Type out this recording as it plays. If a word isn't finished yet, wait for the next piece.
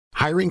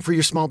Hiring for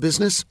your small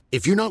business?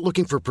 If you're not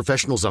looking for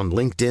professionals on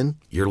LinkedIn,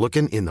 you're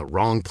looking in the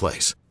wrong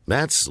place.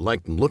 That's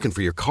like looking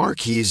for your car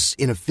keys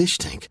in a fish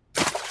tank.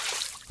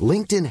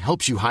 LinkedIn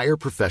helps you hire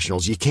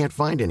professionals you can't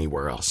find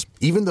anywhere else,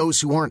 even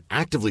those who aren't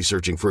actively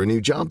searching for a new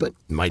job but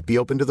might be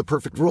open to the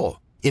perfect role.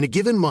 In a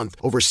given month,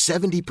 over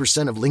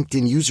 70% of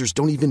LinkedIn users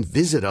don't even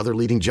visit other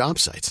leading job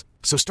sites.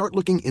 So start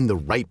looking in the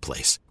right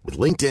place. With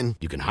LinkedIn,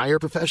 you can hire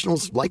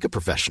professionals like a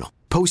professional.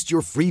 Post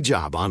your free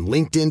job on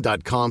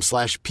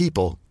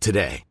linkedin.com/people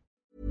today.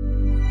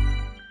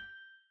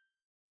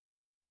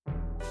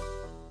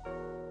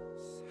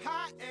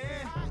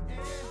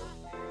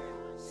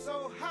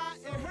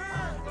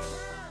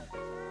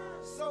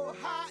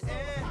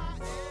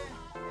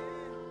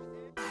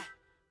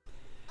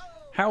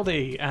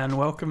 Howdy, and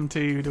welcome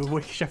to the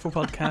Wiki Shuffle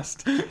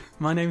podcast.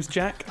 My name's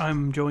Jack.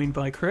 I'm joined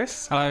by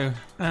Chris. Hello.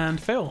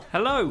 And Phil.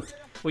 Hello.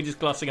 We're just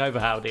glossing over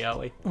howdy, are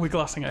we? We're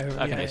glossing over.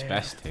 Okay, yeah, It's yeah.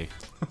 best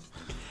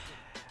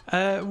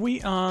to.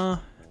 We are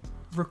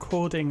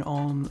recording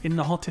in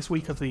the hottest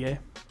week of the year,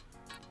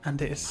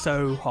 and it is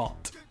so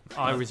hot.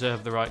 I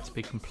reserve the right to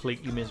be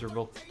completely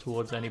miserable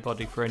towards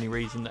anybody for any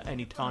reason at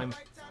any time.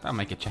 That'll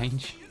make a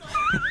change.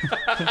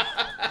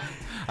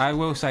 I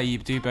will say you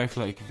do both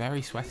look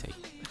very sweaty.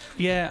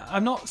 Yeah,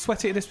 I'm not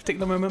sweaty at this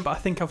particular moment, but I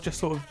think I've just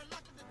sort of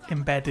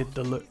embedded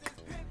the look.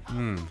 I've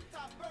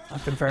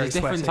been very There's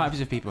different sweaty.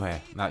 types of people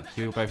here. Like,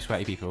 you're both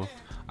sweaty people.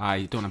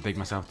 I don't want to big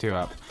myself too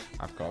up.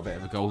 I've got a bit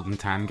of a golden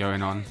tan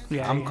going on.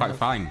 Yeah, I'm you quite have.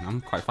 fine.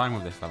 I'm quite fine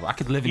with this level. I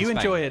could live in You Spain.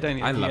 enjoy it, don't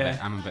you? I love Yeah.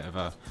 it. I'm a bit of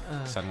a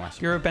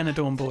sunwest. You're a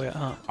Benidorm boy at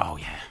heart. Oh,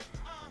 yeah.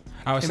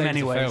 I was In saying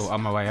many to ways. Phil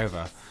on my way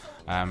over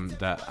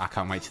that I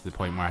can't wait to the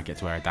point where I get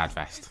to wear a dad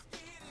vest.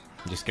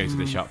 Just go to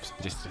the shops,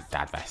 just a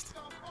dad vest.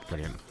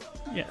 Brilliant.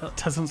 Yeah, that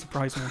doesn't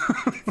surprise me.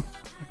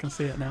 I can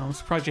see it now. I'm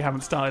surprised you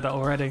haven't started that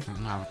already.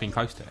 No, I've been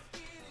close to it.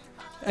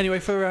 Anyway,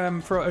 for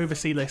our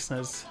overseas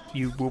listeners,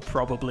 you will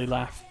probably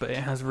laugh, but it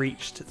has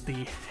reached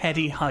the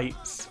heady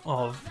heights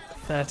of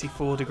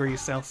 34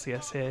 degrees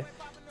Celsius here.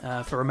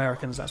 For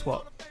Americans, that's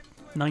what,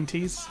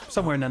 90s?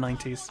 Somewhere in the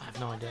 90s. I have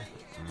no idea.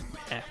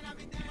 Yeah.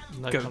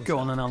 No Go concept.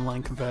 on an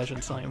online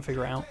conversion site and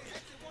figure it out.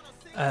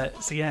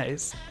 So yeah,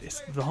 it's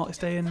the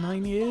hottest day in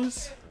 9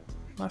 years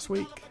last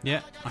week.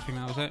 Yeah, I think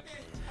that was it.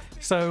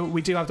 So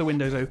we do have the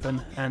windows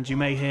open, and you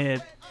may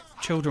hear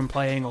children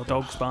playing or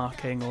dogs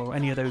barking or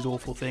any of those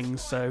awful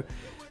things. So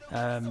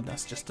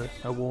that's just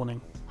a warning.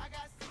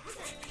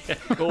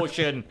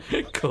 Caution.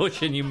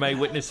 Caution, you may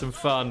witness some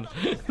fun.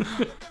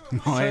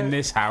 Not in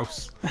this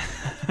house.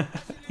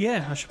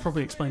 Yeah, I should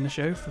probably explain the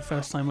show for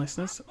first-time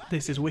listeners.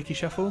 This is Wiki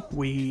Shuffle.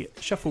 We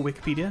shuffle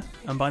Wikipedia,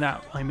 and by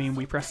that I mean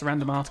we press the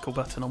random article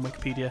button on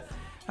Wikipedia,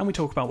 and we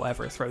talk about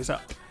whatever it throws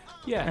up.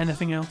 Yeah.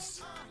 Anything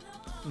else?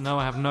 No,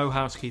 I have no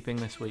housekeeping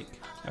this week.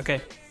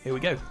 Okay, here we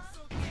go.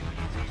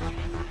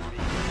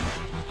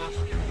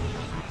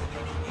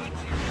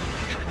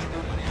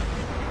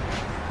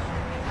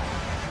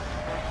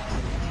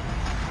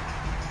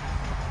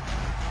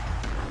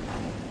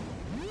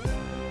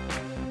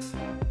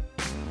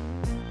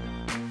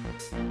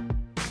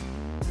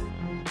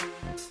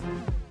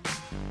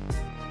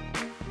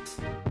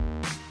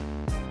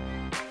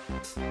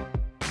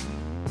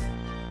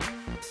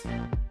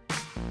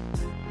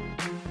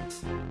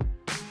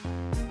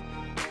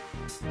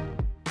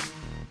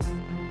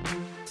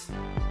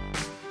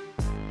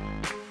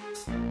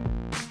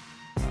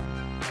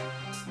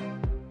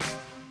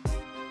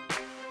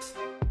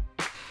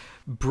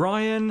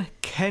 Brian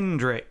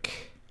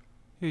Kendrick.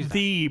 Who's that?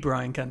 The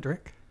Brian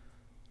Kendrick.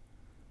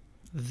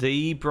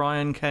 The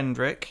Brian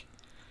Kendrick.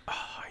 Oh,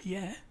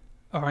 yeah.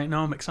 All right,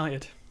 now I'm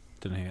excited.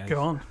 Don't know who it is.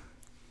 Go on.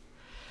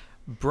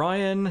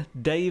 Brian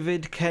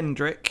David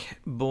Kendrick,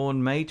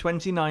 born May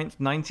 29th,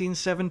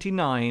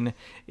 1979,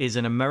 is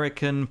an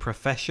American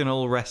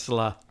professional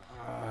wrestler.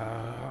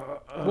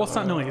 What's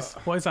that noise?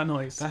 What is that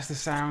noise? That's the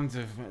sound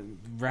of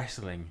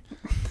wrestling.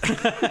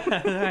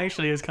 That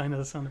actually is kind of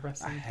the sound of I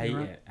wrestling. hate You're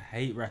right. it. I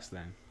hate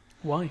wrestling.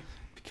 Why?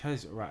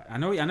 Because, right, I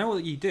know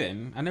what you're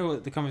doing. I know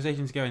what the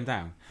conversation's going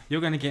down.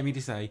 You're going to get me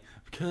to say,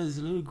 because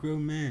a little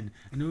grown men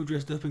and all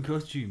dressed up in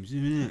costumes.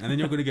 And then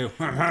you're going to go,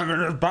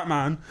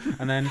 Batman.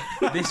 And then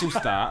this will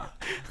start.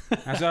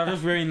 And so I've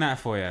just ruined that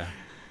for you.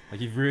 Like,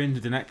 you've ruined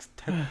the next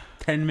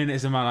 10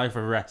 minutes of my life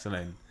of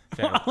wrestling.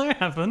 Phil. I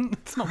haven't.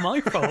 It's not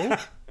my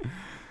fault.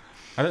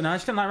 I don't know. I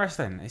just don't like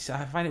wrestling. I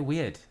find it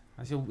weird.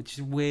 It's just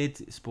a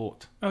weird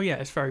sport. Oh, yeah,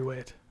 it's very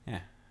weird.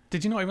 Yeah.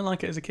 Did you not even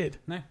like it as a kid?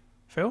 No.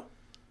 Phil?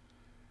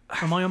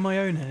 Am I on my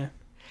own here?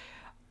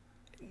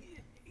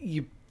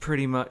 You're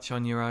pretty much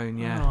on your own,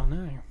 yeah. Oh,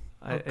 no.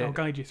 I- I'll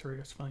guide you through.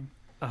 It's fine.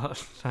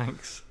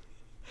 Thanks.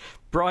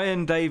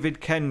 Brian David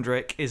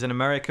Kendrick is an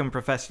American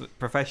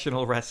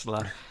professional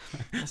wrestler.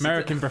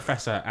 American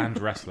professor and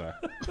wrestler.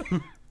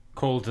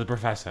 Called the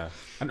Professor.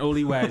 And all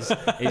he wears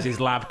is his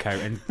lab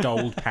coat and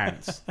gold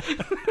pants.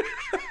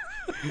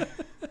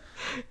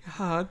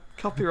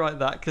 Copyright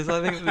that, because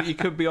I think that you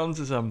could be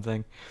onto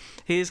something.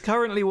 He is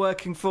currently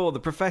working for the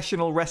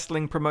professional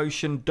wrestling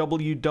promotion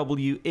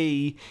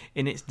WWE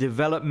in its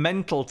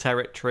developmental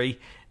territory,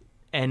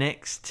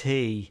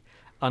 NXT.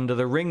 under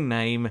the ring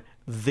name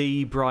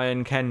The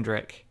Brian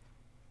Kendrick.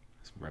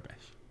 It's rubbish.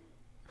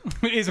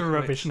 It is a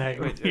rubbish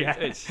name. Yeah,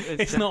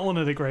 it's not one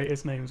of the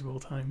greatest names of all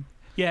time.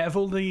 Yeah, of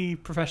all the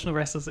professional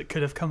wrestlers that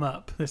could have come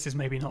up, this is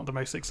maybe not the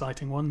most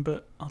exciting one,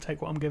 but I'll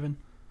take what I'm given.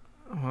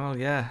 Well,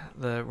 yeah,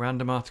 the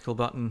random article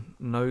button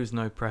knows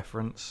no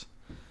preference,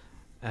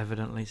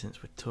 evidently,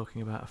 since we're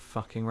talking about a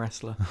fucking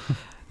wrestler.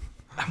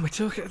 And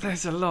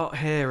there's a lot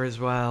here as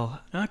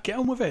well. Get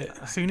on with it.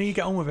 The sooner you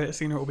get on with it, the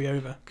sooner it will be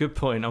over. Good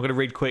point. I'm going to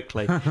read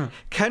quickly.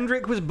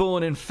 Kendrick was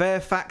born in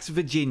Fairfax,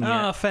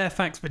 Virginia.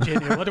 Fairfax,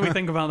 Virginia. What do we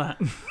think about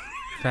that?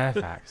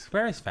 Fairfax.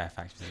 Where is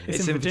Fairfax, Virginia?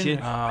 It's in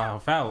Virginia. Oh,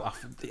 fell.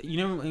 You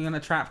know when a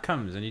trap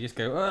comes and you just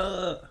go,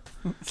 ugh.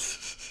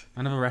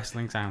 Another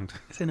wrestling sound.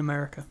 It's in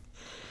America.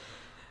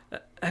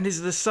 And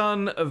is the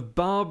son of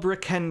Barbara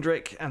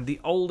Kendrick and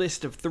the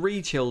oldest of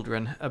 3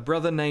 children, a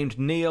brother named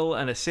Neil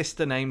and a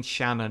sister named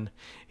Shannon.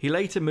 He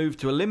later moved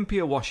to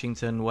Olympia,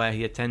 Washington, where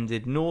he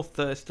attended North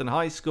Thurston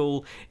High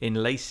School in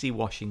Lacey,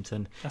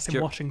 Washington. That's in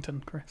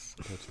Washington, Chris.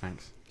 Good,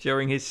 thanks.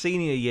 During his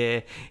senior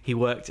year, he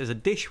worked as a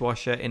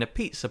dishwasher in a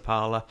pizza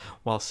parlour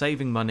while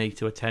saving money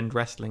to attend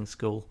wrestling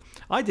school.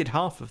 I did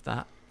half of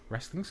that.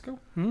 Wrestling school?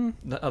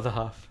 The other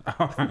half.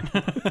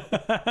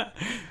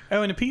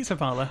 Oh, in a pizza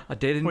parlour? I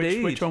did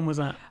indeed. Which one was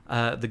that?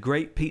 The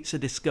Great Pizza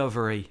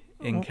Discovery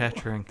in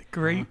Kettering. The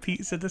Great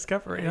Pizza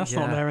Discovery? That's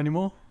not Yeah. there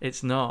anymore.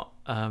 It's not.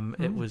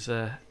 It was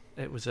a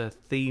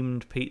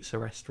themed pizza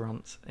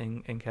restaurant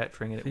in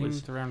Kettering. And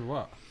Themed around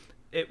what?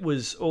 It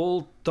was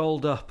all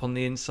dolled up on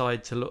the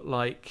inside to look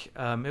like...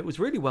 it was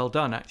really well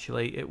done,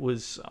 actually. It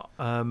was...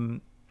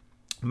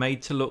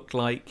 made to look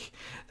like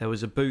there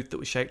was a booth that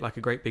was shaped like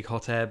a great big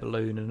hot air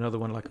balloon and another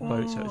one like a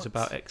boat, so it was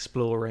about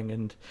exploring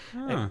and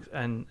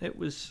it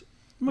was...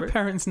 My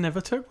parents never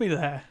took me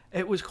there.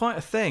 It was quite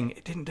a thing.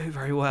 It didn't do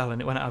very well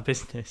and it went out of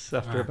business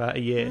after about a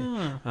year.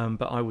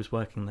 But I was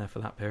working there for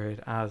that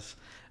period as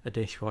a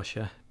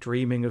dishwasher,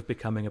 dreaming of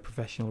becoming a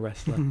professional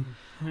wrestler.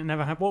 It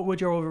never happened. What would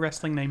your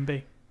wrestling name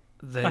be?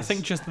 I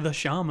think just the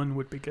Shaman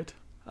would be good.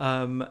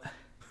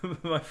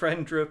 My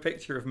friend drew a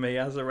picture of me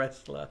as a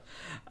wrestler,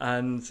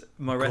 and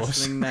my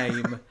wrestling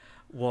name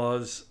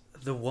was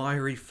the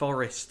Wiry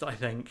Forest, I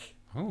think.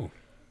 Oh.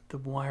 The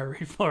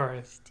Wiry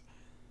Forest.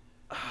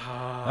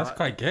 That's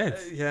quite good.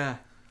 Yeah.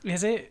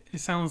 Is it?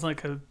 It sounds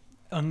like a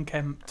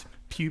unkempt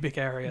pubic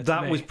area.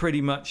 That was pretty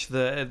much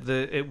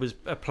it was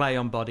a play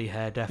on body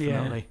hair,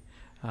 definitely.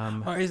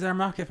 Yeah. Is there a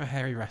market for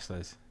hairy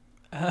wrestlers?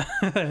 I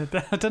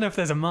don't know if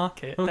there's a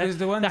market. Well,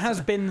 there has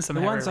been some.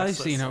 The hairy ones I've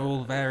wrestlers. seen are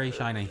all very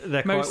shiny.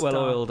 They're quite well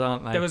oiled,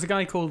 aren't they? There was a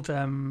guy called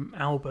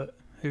Albert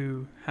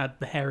who had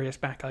the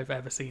hairiest back I've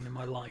ever seen in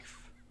my life.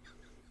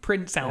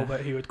 Prince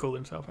Albert, he would call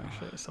himself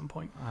actually at some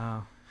point.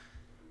 Wow.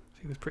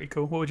 He was pretty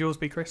cool. What would yours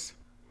be, Chris?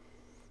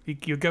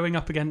 You're going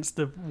up against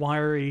the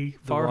Wiry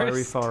Forest. The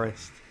Wiry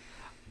Forest.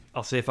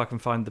 I'll see if I can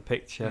find the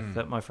picture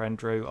that my friend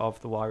drew of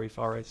the Wiry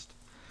Forest.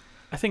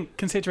 I think,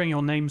 considering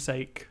your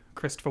namesake,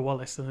 Christopher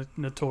Wallace, the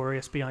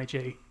notorious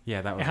B.I.G.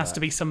 Yeah, that was. It has to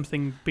be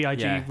something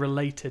B.I.G.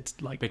 related,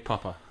 like Big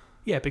Popper.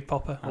 Yeah, Big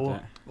Popper.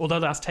 Although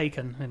that's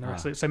taken in the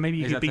rest of it. So maybe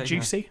you could be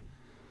Juicy.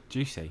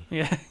 Juicy.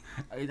 Yeah.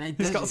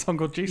 He's got a song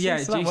called Juicy. Yeah,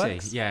 so that Juicy.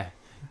 works. Yeah.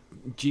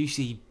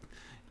 Juicy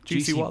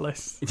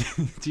Wallace.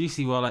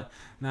 Juicy Wallet.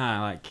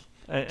 Nah, like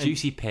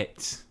Juicy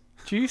Pits.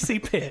 Juicy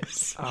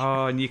Pits.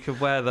 Oh, and you could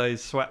wear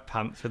those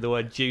sweatpants with the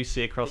word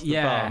juicy across the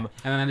bum.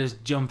 And then I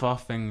just jump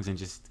off things and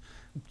just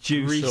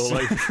juice all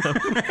over them.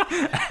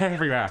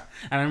 everywhere.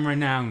 And I'm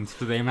renowned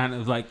for the amount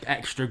of like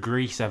extra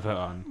grease I put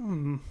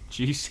on.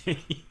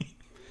 Juicy.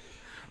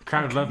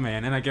 Crowd would love me,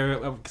 and then I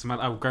go because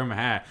I'll grow my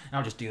hair and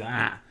I'll just do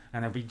that,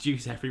 and there'll be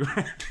juice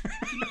everywhere.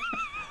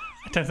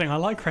 I don't think I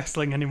like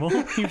wrestling anymore.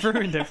 You've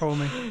ruined it for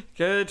me.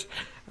 Good.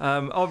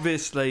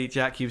 Obviously,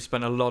 Jack, you've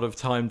spent a lot of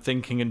time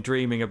thinking and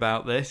dreaming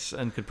about this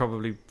and could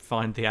probably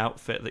find the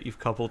outfit that you've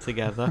cobbled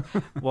together.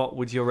 What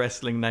would your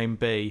wrestling name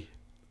be?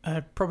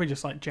 Probably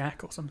just like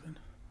Jack or something.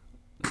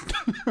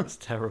 That's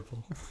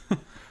terrible.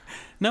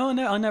 No,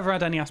 I never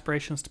had any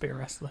aspirations to be a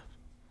wrestler.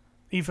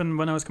 Even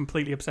when I was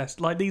completely obsessed.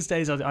 Like these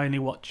days, I only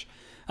watch...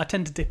 I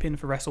tend to dip in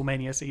for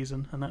WrestleMania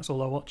season, and that's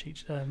all I watch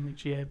each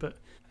year. But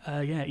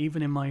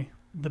even in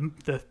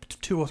the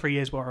 2 or 3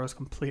 years where I was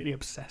completely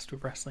obsessed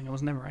with wrestling, I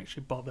was never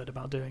actually bothered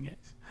about doing it.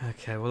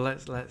 Okay, well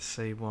let's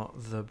see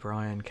what the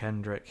Brian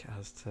Kendrick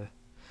has to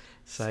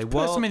say.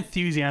 Put some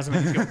enthusiasm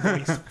into your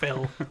voice,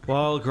 Phil.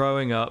 While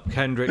growing up,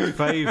 Kendrick's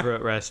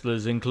favourite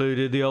wrestlers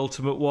included the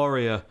Ultimate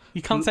Warrior.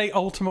 You can't say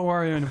Ultimate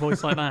Warrior in a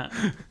voice like that.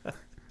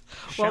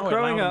 While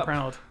growing up,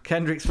 proud.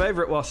 Kendrick's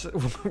favourite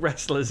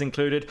wrestlers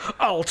included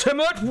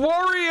Ultimate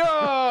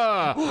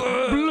Warrior,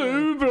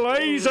 Blue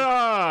Blazer,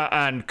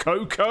 and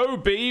Coco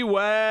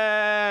Beware.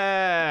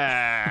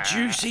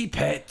 Juicy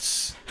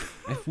Pits.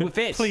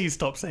 Please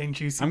stop saying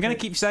Juicy I'm going to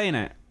Pits. keep saying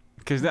it,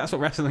 because that's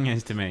what wrestling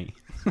is to me.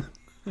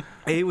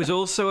 He was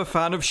also a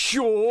fan of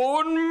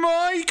Shawn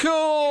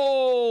Michaels.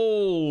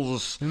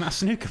 Isn't that a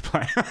snooker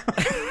player?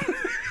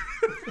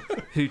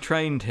 who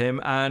trained him,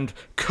 and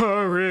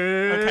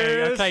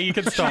Chris Okay, you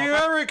can stop.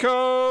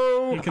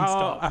 Jericho. You can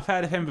stop. I've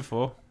heard of him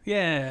before.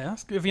 Yeah,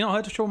 that's good. Have you not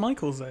heard of Shawn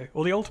Michaels, though?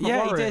 Or the Ultimate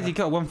Yeah, Warrior? he did. He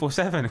got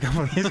 147 a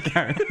couple of years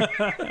ago.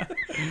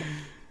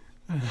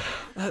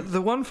 The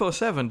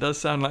 147 does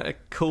sound like a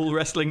cool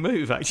wrestling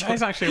move, actually.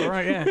 That's actually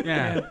right, yeah.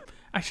 Yeah.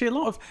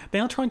 Actually, they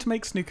are trying to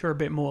make snooker a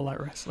bit more like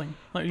wrestling.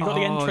 Like, you've got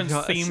the Oh, entrance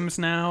yeah, themes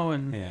now,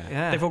 and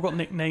Yeah. they've all got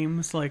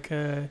nicknames like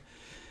the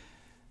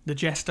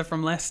Jester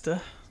from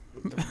Leicester.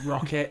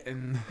 Rocket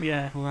and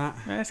Yeah. all that.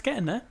 Yeah, it's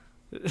getting there.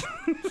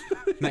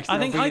 Next I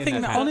thing think they'll be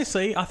in their pants.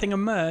 honestly, I think a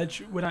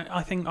merge would.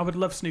 I think I would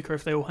love snooker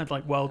if they all had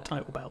like world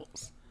title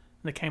belts.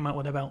 And they came out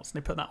with their belts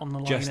and they put that on the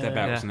line. Just their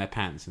belts Yeah. and their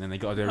pants, and then they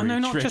got to do a Oh, no,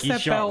 really not just tricky their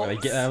shot where they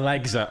belts. get their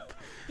legs up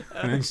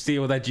and then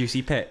steal their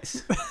juicy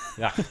pits.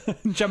 Yeah.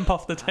 Jump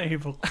off the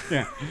table.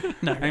 Yeah.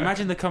 No, And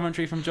imagine the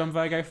commentary from John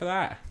Virgo for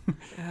that.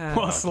 Yeah.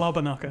 what a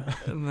slobber knocker.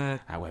 And the-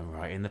 I went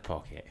right in the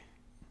pocket.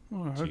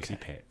 Oh, Juicy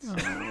okay. pits.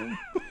 Oh.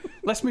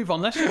 Let's move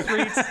on. Let's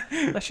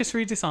just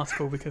read this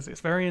article because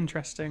it's very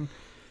interesting,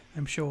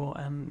 I'm sure,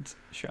 and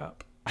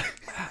sharp.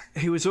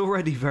 He was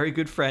already very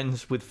good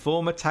friends with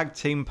former tag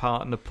team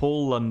partner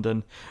Paul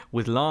London,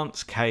 with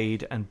Lance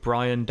Cade and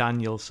Brian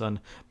Danielson,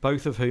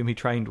 both of whom he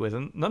trained with,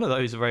 and none of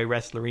those are very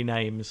wrestlery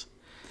names.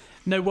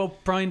 No, well,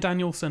 Brian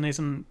Danielson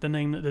isn't the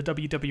name that the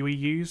WWE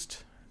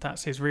used.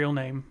 That's his real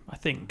name, I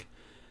think.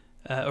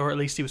 Or at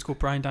least he was called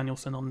Brian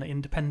Danielson on the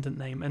independent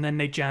name. And then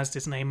they jazzed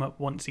his name up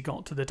once he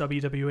got to the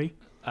WWE.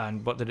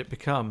 And what did it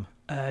become?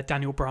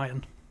 Daniel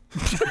Bryan.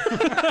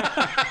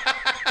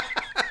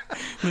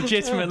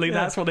 Legitimately,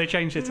 that's what they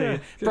changed it to.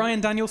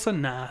 Brian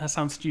Danielson? Nah, that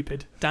sounds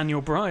stupid.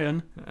 Daniel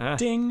Bryan?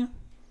 Ding.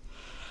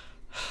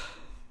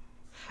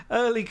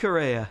 Early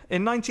career.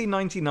 In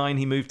 1999,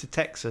 he moved to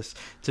Texas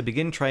to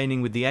begin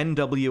training with the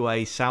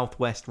NWA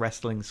Southwest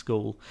Wrestling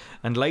School,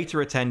 and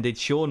later attended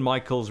Shawn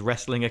Michaels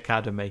Wrestling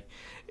Academy.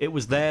 It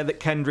was there that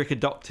Kendrick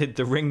adopted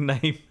the ring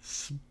name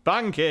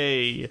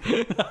Spanky,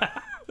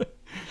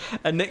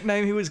 a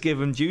nickname he was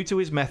given due to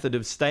his method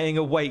of staying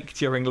awake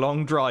during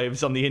long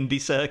drives on the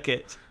indie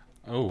circuit.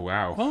 Oh,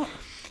 wow. What?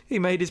 He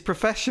made his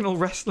professional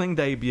wrestling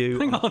debut.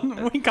 Hang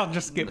on, we can't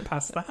just skip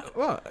past that.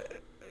 What?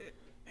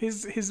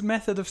 His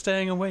method of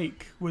staying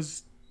awake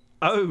was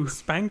Oh,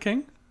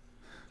 spanking?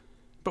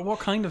 But what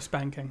kind of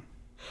spanking?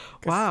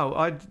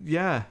 wow.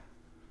 Yeah.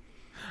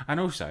 And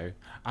also,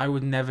 I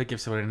would never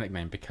give someone a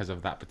nickname because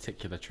of that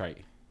particular trait.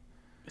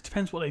 It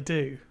depends what they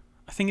do.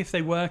 I think if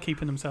they were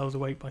keeping themselves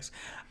awake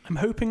I'm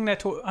hoping they're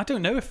I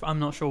don't know if I'm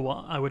not sure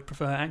what I would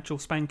prefer, actual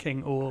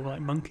spanking or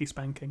like monkey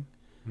spanking.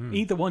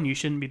 Either one you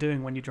shouldn't be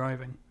doing when you're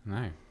driving.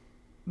 No.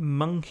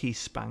 Monkey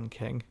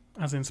spanking.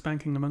 As in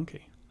spanking the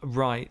monkey.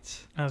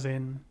 Right. As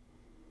in...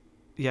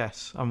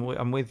 Yes,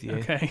 I'm with you.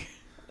 Okay.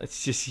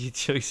 It's just your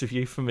choice of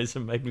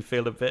euphemism made me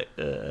feel a bit...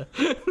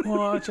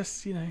 Well,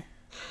 just,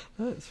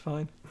 That's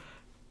fine.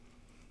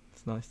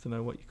 It's nice to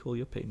know what you call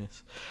your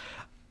penis.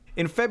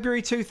 In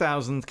February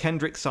 2000,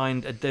 Kendrick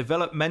signed a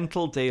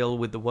developmental deal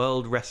with the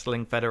World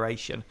Wrestling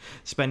Federation,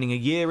 spending a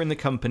year in the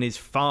company's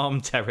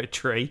farm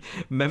territory,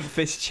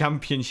 Memphis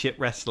Championship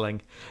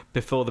Wrestling,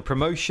 before the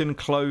promotion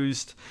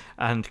closed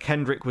and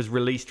Kendrick was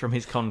released from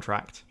his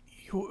contract.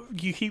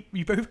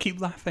 You both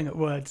keep laughing at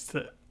words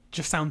that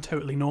just sound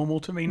totally normal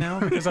to me now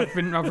because I've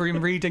been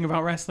reading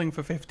about wrestling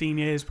for 15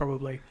 years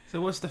probably.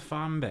 So what's the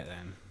farm bit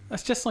then?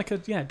 That's just like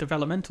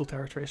developmental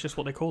territory. It's just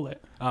what they call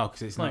it. Oh,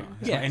 because it's Like, not,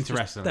 it's not it's just-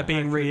 interesting. They're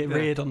being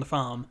reared on the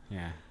farm.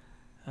 Yeah.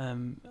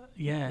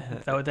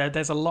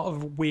 There's a lot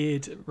of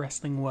weird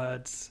wrestling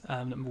words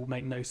that will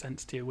make no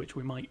sense to you, which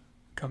we might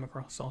come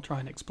across. I'll try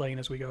and explain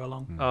as we go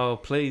along. Oh,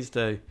 please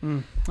do.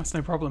 That's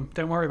no problem.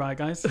 Don't worry about it,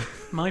 guys.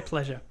 My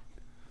pleasure.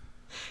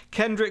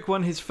 Kendrick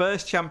won his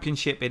first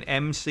championship in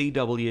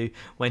MCW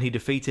when he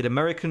defeated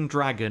American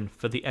Dragon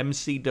for the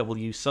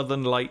MCW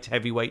Southern Light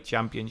Heavyweight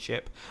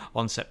Championship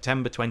on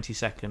September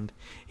 22nd.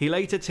 He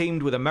later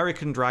teamed with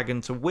American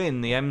Dragon to win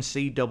the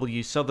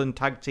MCW Southern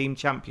Tag Team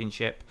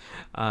Championship,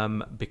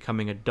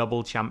 becoming a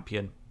double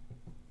champion.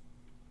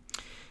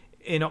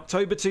 In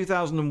October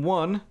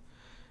 2001,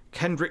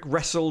 Kendrick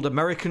wrestled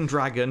American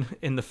Dragon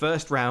in the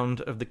first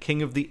round of the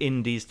King of the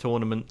Indies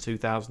tournament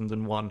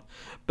 2001,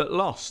 but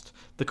lost.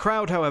 The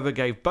crowd, however,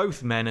 gave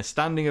both men a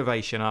standing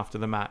ovation after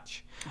the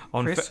match.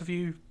 Chris, have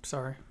you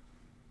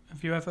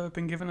ever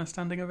been given a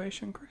standing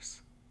ovation,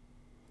 Chris?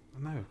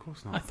 No, of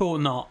course I not.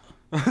 thought not.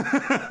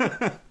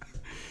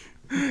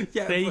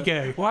 Yeah, There you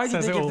go. Why did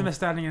Says they it give all. them a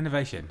standing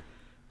innovation?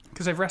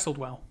 Because they've wrestled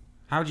well.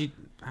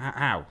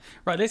 How?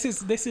 Right, this is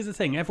the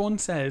thing. Everyone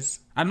says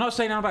I'm not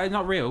saying now about it's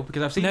not real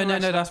because I've seen no, the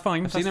wrestler. that's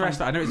fine. I've seen the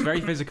wrestler. I know it's very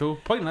physical,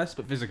 pointless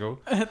but physical.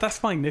 That's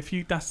fine.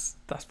 That's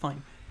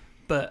fine.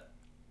 But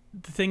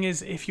the thing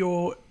is,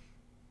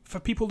 for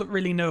people that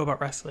really know about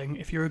wrestling,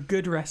 if you're a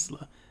good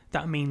wrestler,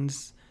 that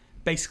means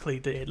basically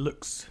that it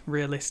looks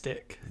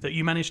realistic, that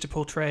you manage to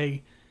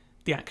portray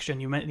the action,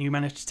 you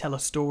manage to tell a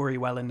story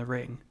well in the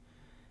ring.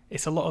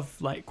 It's a lot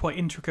of like quite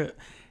intricate,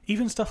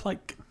 even stuff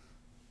like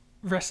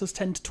wrestlers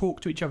tend to talk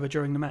to each other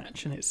during the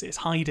match, and it's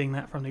hiding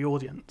that from the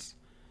audience.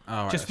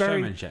 Oh, right, just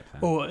very, showmanship.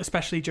 Then. or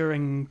especially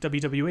during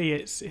WWE,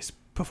 it's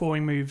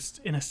performing moves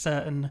in a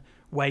certain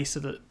way so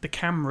that the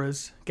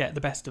cameras get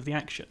the best of the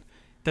action.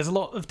 There's a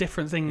lot of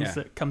different things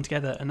that come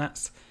together, and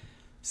that's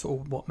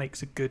sort of what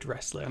makes a good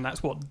wrestler, and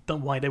that's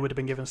why they would have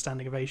been given a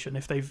standing ovation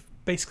if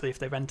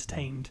they've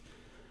entertained.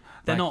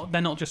 They're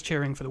not just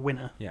cheering for the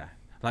winner. Yeah,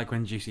 like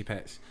when Juicy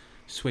Pitts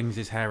swings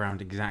his hair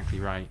around exactly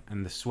right,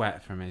 and the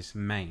sweat from his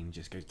mane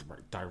just goes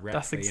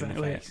directly in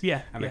the face.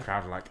 Yeah, and the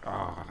crowd are like,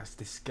 "Oh, that's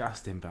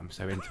disgusting," but I'm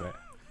so into it.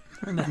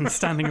 And then the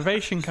standing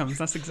ovation comes.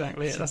 That's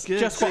exactly it. That's Good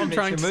just what I'm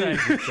trying to say.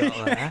 you've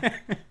got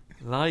there.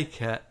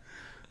 Like it.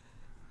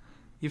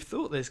 You've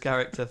thought this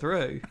character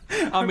through.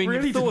 I mean,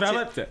 really you've thought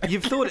developed it.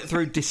 You've thought it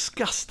through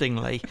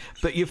disgustingly,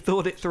 but you've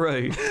thought it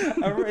through.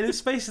 In the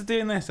space of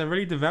doing this, I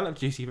really developed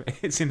Juicy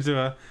Pitts into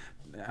an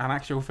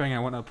actual thing I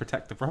want to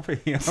protect the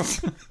property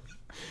of.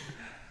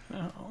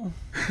 Oh,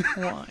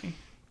 why?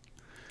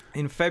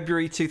 In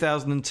February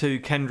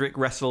 2002, Kendrick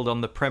wrestled on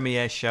the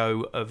premiere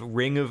show of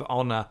Ring of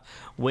Honor,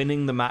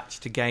 winning the match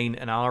to gain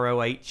an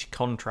ROH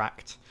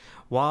contract.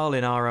 While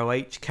in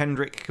ROH,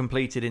 Kendrick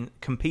competed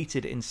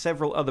in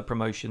several other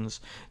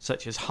promotions,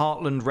 such as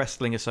Heartland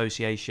Wrestling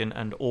Association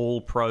and All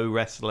Pro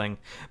Wrestling,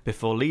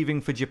 before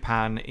leaving for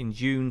Japan in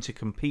June to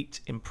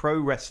compete in Pro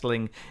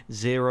Wrestling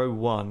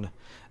 01.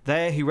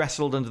 There, he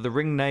wrestled under the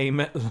ring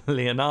name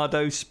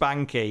Leonardo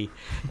Spanky,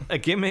 a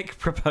gimmick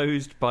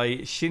proposed by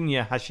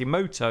Shinya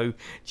Hashimoto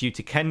due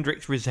to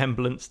Kendrick's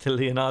resemblance to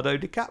Leonardo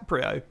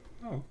DiCaprio.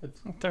 Oh,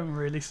 I don't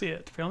really see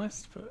it, to be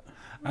honest. But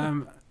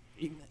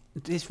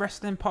is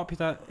wrestling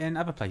popular in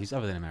other places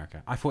other than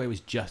America? I thought it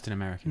was just an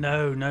American.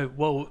 No.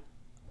 Well,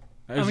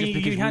 it was I mean, just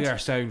because you had we are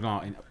so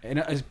not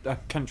as a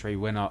country.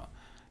 We're not.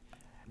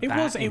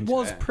 It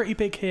was pretty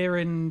big here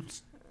in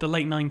the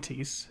late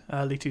 90s,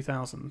 early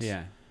 2000s.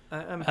 Yeah.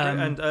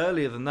 And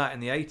earlier than that, in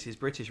the 80s,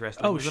 British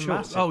wrestling was a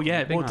massive. Oh,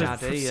 yeah. Big Well, the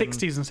Daddy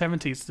 60s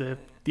and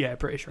 70s,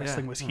 British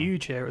wrestling was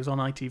huge here. It was on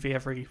ITV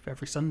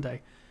every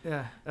Sunday.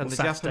 Yeah, and the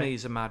Saturday.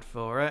 Japanese are mad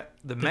for it.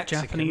 The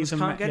Mexicans Japanese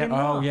can't get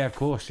enough. Oh, yeah, of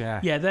course,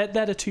 yeah. Yeah,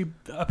 they're the two,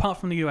 apart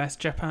from the US,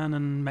 Japan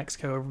and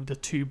Mexico are the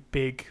two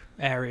big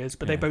areas,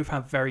 but they both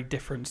have very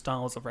different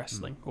styles of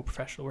wrestling or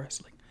professional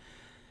wrestling.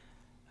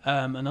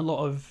 And a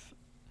lot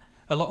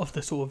of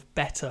the sort of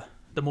better,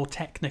 the more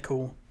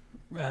technical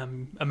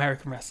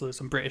American wrestlers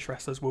and British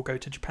wrestlers will go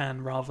to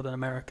Japan rather than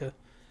America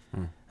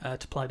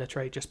to ply their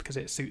trade, just because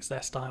it suits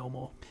their style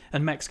more.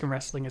 And Mexican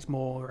wrestling is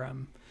more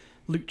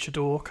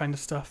luchador kind of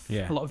stuff.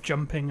 Yeah. A lot of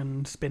jumping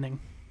and spinning,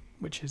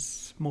 which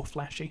is more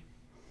flashy.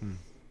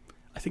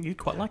 I think you'd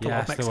quite like a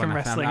lot of Mexican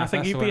wrestling. I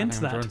think you'd be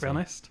into that, to be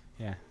honest.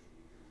 Yeah.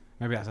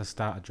 Maybe that's a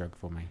starter drug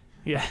for me.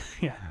 Yeah.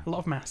 A lot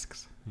of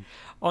masks.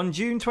 On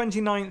June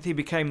 29th, he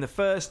became the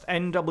first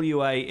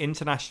NWA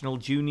International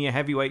Junior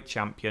Heavyweight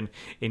Champion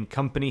in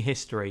company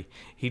history.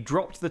 He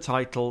dropped the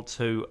title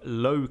to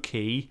Low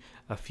Ki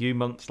a few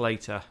months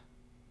later.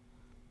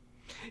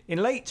 In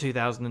late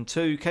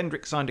 2002,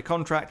 Kendrick signed a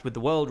contract with the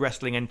World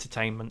Wrestling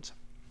Entertainment,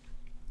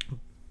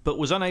 but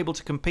was unable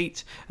to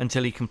compete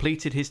until he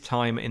completed his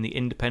time in the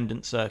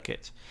independent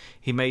circuit.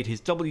 He made his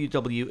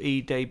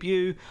WWE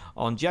debut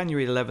on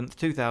January 11th,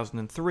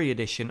 2003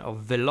 edition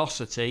of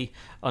Velocity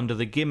under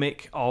the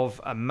gimmick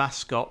of a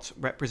mascot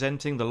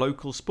representing the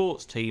local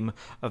sports team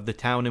of the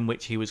town in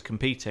which he was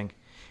competing.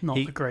 Not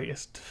the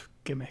greatest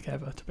gimmick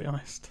ever, to be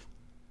honest.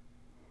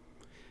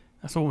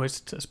 That's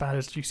almost as bad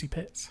as Juicy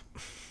Pitts.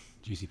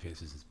 Juicy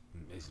Pitts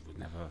would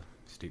never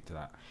stoop to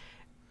that.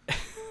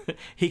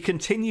 He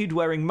continued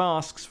wearing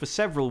masks for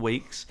several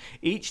weeks,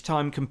 each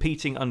time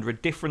competing under a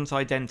different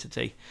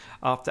identity.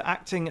 After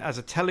acting as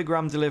a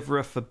telegram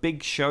deliverer for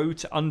Big Show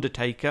to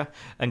Undertaker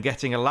and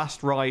getting a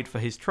last ride for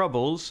his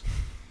troubles...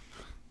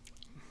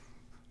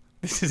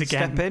 This is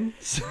again...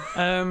 Step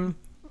in.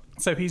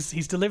 So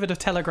he's delivered a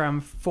telegram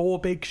for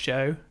Big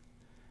Show,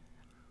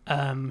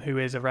 who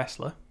is a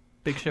wrestler.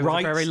 Big Show is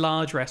a very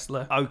large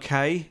wrestler.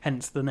 Okay.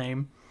 Hence the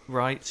name.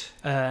 Right.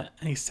 And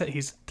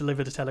he's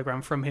delivered a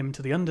telegram from him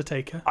to The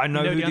Undertaker. I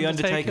know who The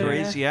Undertaker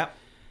is, yeah.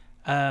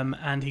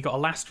 And he got a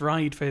last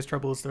ride for his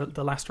troubles.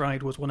 The last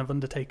ride was one of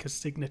Undertaker's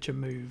signature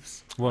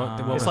moves.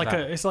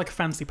 It's like a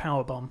fancy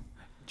power bomb.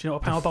 Do you know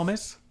what a power bomb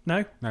is?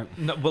 No? No.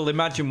 Well,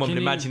 imagine one would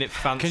imagine it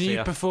fancier. Can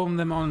you perform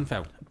them on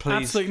Phil? Please.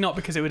 Absolutely not,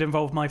 because it would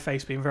involve my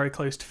face being very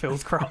close to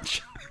Phil's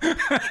crotch.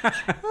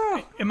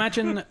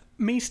 Imagine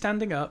me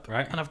standing up,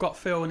 and I've got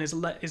Phil, and his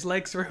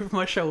legs are over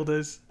my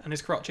shoulders, and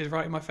his crotch is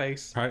right in my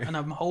face, and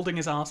I'm holding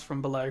his ass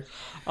from below.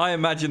 I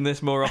imagine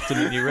this more often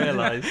than you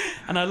realise.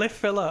 And I lift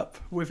Phil up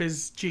with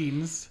his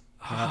jeans.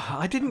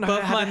 I didn't know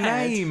it had a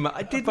name.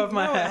 I didn't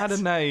know it had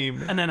a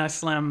name. And then I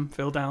slam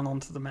Phil down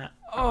onto the mat.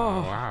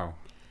 Oh, wow.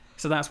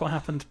 So that's what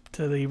happened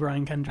to the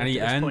Brian Kendrick. And he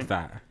at this earned point.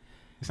 that.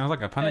 It sounds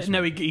like a punishment.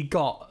 No, he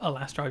got a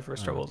last ride for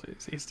his troubles.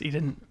 He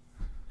didn't.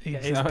 Yeah,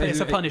 it's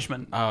a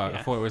punishment.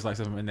 I thought it was like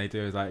something they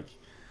do is like,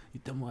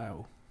 you've done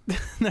well.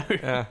 No.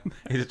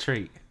 It's a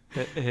treat.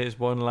 Here's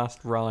one last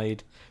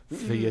ride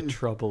for your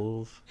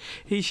troubles.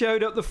 He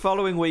showed up the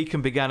following week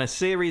and began a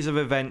series of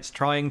events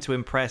trying to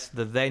impress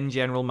the then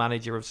general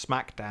manager of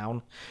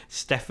SmackDown,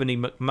 Stephanie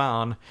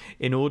McMahon,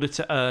 in order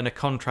to earn a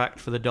contract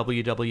for the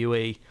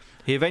WWE.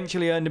 He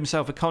eventually earned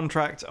himself a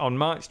contract on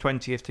March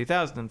 20th,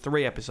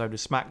 2003 episode of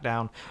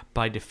SmackDown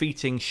by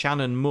defeating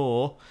Shannon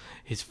Moore.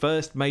 His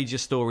first major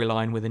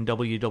storyline within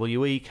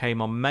WWE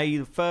came on May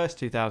 1st,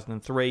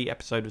 2003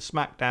 episode of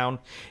SmackDown.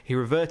 He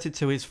reverted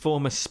to his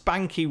former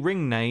Spanky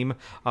ring name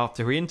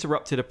after he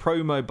interrupted a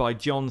promo by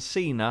John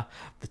Cena.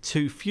 The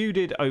two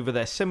feuded over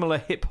their similar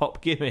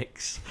hip-hop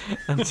gimmicks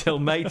until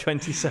May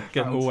 22nd.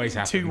 That always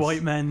happens. Two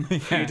white men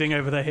feuding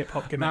over their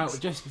hip-hop Now, gimmicks.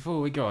 just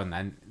before we go on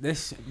then,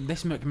 this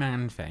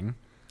McMahon thing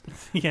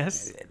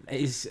Yes.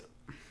 is...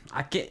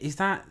 I get... Is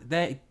that...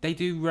 They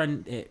do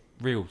run it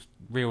real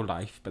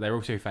life, but they're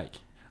also fake.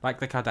 Like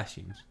the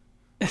Kardashians.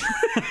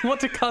 What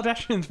do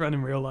Kardashians run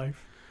in real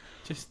life?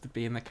 Just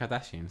being the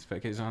Kardashians,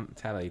 because on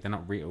telly they're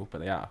not real,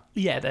 but they are.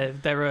 Yeah,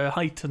 they're a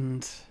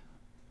heightened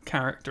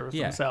character of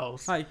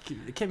themselves. Like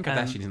Kim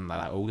Kardashian isn't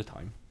like that all the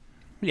time.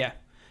 Yeah.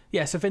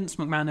 Yeah, so Vince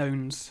McMahon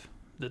owns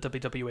the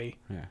WWE.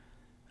 Yeah.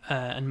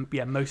 And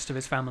most of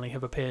his family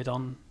have appeared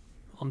on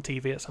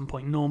TV at some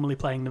point, normally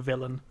playing the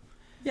villain.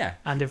 Yeah.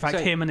 And in fact,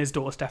 So- him and his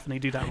daughter Stephanie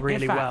do that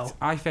really In fact, well.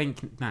 I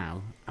think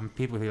now, and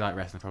people who like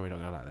wrestling are probably not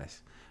going to like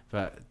this,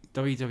 but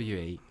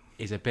WWE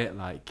is a bit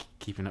like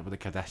Keeping Up with the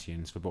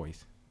Kardashians for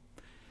boys.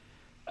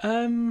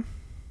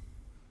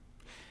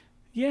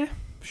 Yeah,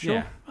 sure.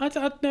 Yeah. I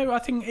don't know. I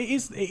think it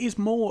is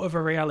more of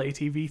a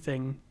reality TV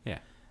thing. Yeah.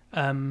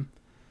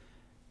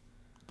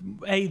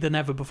 Than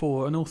ever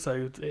before, and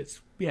also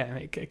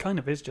it kind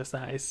of is just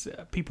that. It's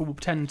people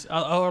tend,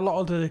 or a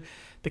lot of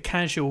the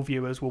casual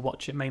viewers will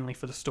watch it mainly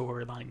for the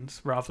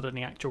storylines rather than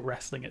the actual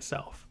wrestling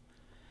itself.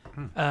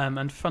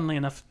 And funnily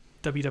enough,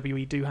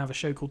 WWE do have a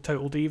show called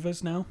Total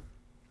Divas now,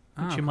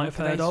 which you might have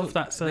heard of.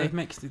 They've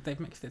mixed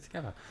it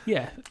together.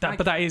 Yeah, but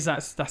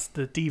that's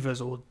the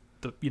divas, or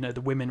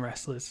the women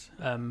wrestlers.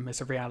 It's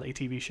a reality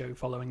TV show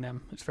following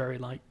them. It's very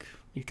like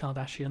your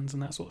Kardashians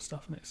and that sort of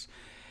stuff, and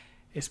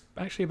it's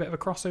actually a bit of a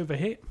crossover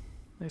hit.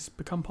 It's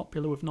become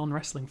popular with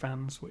non-wrestling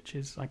fans, which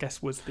is, I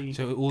guess, was the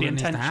So all the that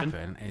needs to intention.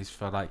 happen is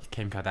for like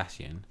Kim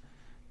Kardashian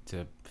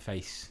to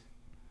face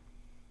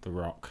The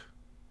Rock.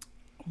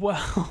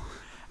 Well,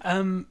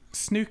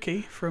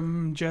 Snooki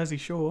from Jersey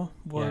Shore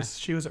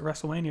she was at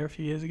WrestleMania a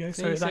few years ago,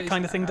 so that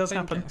kind of thing does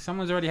happen.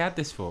 Someone's already had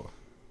this thought.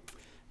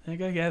 There you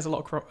go. Yeah, there's a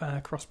lot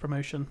of cross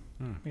promotion.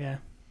 Yeah,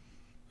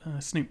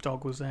 Snoop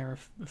Dogg was there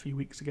a few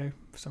weeks ago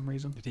for some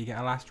reason. Did he get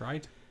a last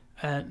ride?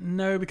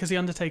 No, because The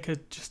Undertaker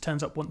just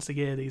turns up once a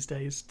year these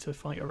days to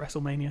fight at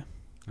WrestleMania.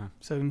 Oh.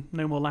 So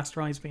no more last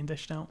rides being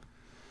dished out.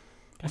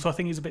 Okay. Also, I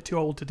think he's a bit too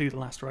old to do the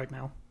last ride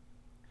now.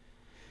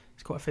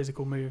 It's quite a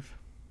physical move.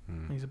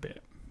 He's a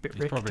bit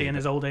rickety in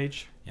his old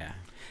age. Yeah.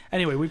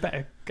 Anyway, we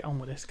better get on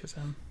with this because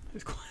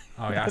it's quite...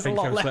 Oh yeah, I there's think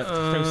a lot left.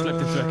 Phil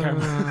slipped into a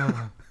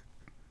coma.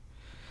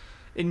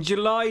 In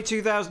July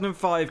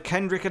 2005,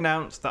 Kendrick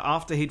announced that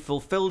after he'd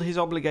fulfilled his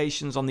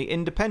obligations on the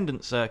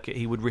independent circuit,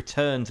 he would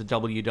return to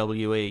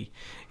WWE.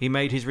 He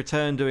made his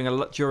return during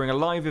a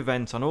live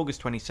event on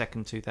August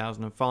 22nd,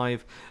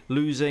 2005,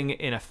 losing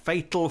in a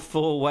fatal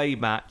four-way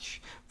match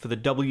for the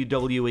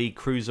WWE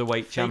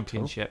Cruiserweight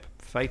Championship.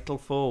 Fatal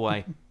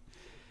four-way.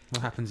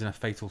 What happens in a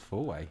fatal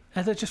four-way?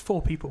 They're just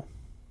four people.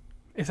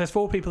 If there's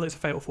four people, it's a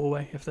fatal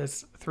four-way. If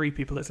there's three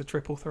people, it's a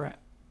triple threat.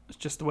 It's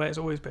just the way it's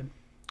always been.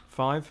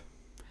 5?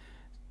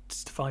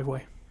 It's a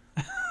five-way.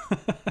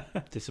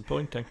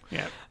 Disappointing.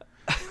 Yeah.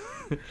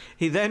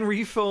 He then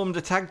reformed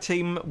a tag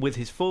team with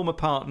his former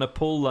partner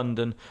Paul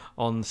London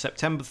on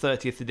September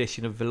 30th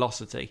edition of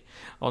Velocity.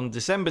 On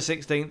December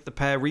 16th, the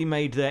pair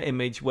remade their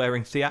image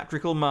wearing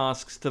theatrical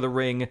masks to the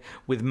ring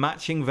with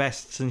matching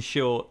vests and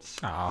shorts.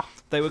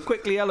 They were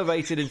quickly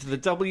elevated into the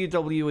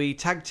WWE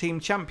Tag Team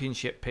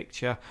Championship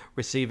picture,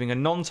 receiving a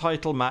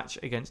non-title match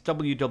against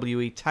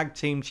WWE Tag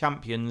Team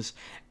Champions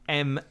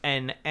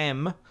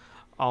MNM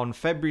on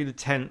February the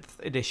 10th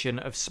edition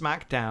of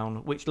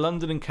SmackDown, which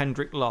London and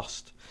Kendrick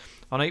lost.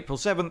 On April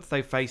 7th,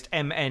 they faced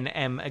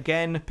MNM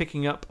again,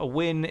 picking up a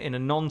win in a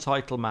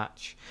non-title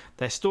match.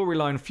 Their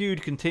storyline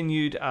feud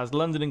continued as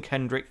London and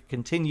Kendrick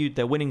continued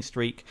their winning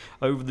streak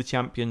over the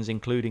champions,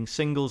 including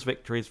singles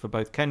victories for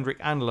both Kendrick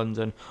and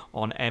London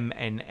on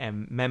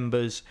MNM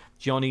members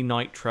Johnny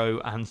Nitro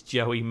and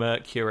Joey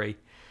Mercury.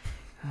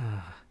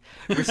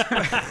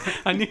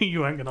 I knew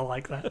you weren't going to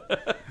like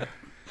that.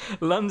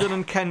 London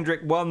and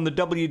Kendrick won the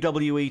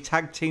WWE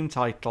Tag Team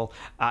title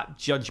at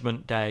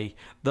Judgment Day,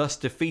 thus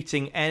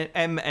defeating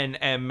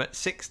MNM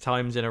 6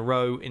 times in a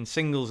row in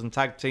singles and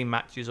tag team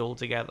matches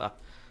altogether.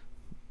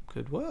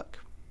 Good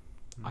work,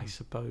 I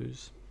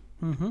suppose.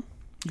 Mm-hmm.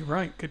 You're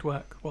right. Good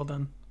work. Well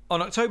done.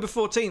 On October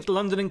 14th,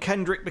 London and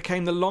Kendrick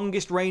became the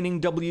longest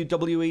reigning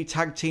WWE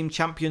Tag Team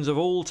Champions of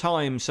all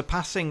time,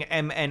 surpassing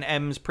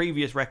MNM's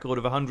previous record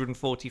of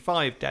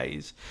 145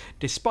 days.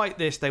 Despite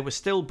this, they were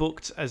still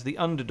booked as the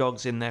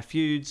underdogs in their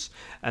feuds,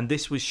 and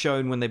this was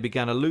shown when they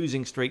began a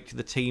losing streak to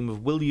the team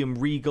of William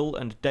Regal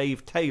and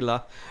Dave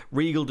Taylor.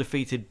 Regal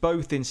defeated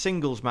both in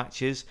singles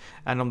matches,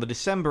 and on the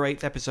December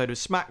 8th episode of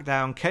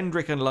SmackDown,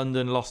 Kendrick and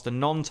London lost a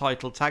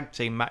non-title tag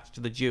team match to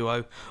the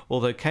duo,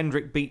 although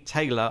Kendrick beat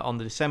Taylor on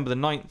the December the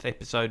 9th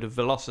episode of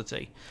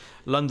Velocity.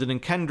 London and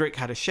Kendrick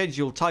had a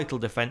scheduled title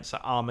defence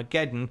at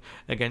Armageddon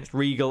against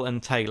Regal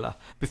and Taylor.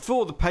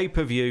 Before the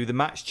pay-per-view, the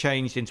match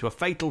changed into a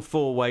fatal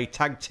four-way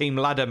tag team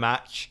ladder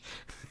match.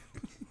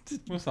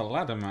 What's a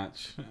ladder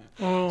match?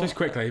 Just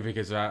quickly,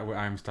 because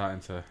I'm starting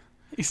to...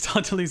 You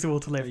start to lose the will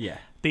to live. Yeah.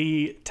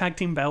 The tag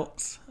team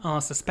belts are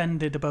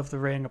suspended above the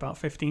ring about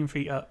 15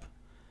 feet up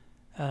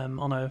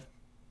on a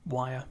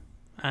wire,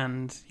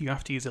 and you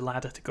have to use a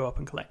ladder to go up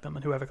and collect them,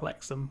 and whoever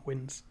collects them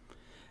wins.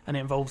 And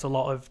it involves a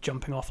lot of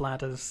jumping off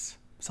ladders,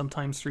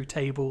 sometimes through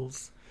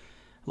tables,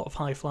 a lot of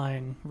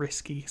high-flying,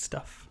 risky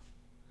stuff.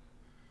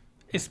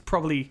 It's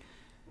probably,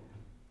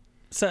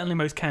 certainly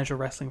most casual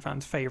wrestling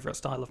fans' favourite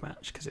style of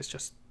match, because it's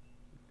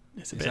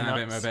a bit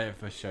nuts. A bit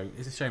of a show.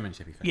 It's a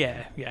showmanshipy thing.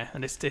 Yeah,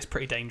 and it's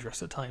pretty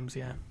dangerous at times,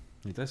 yeah.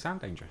 It does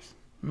sound dangerous.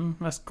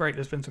 That's great,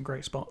 there's been some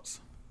great spots.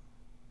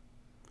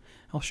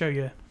 I'll show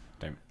you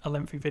a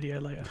lengthy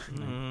video later.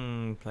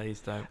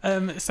 Please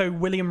don't. So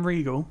William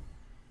Regal,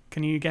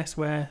 can you guess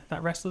where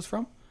that wrestler's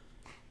from?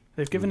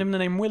 They've given him the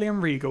name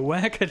William Regal.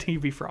 Where could he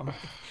be from?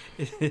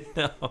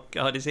 Oh,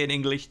 God, is he an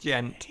English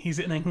gent? He's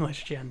an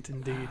English gent,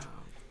 indeed.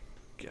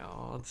 Oh,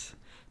 God.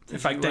 In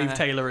fact, Dave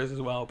Taylor is as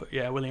well, but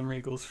yeah, William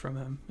Regal's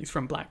he's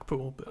from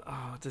Blackpool.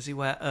 But does he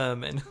wear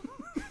ermine?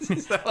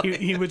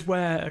 he would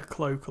wear a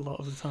cloak a lot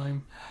of the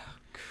time.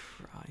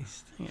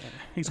 Christ. Yeah,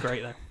 he's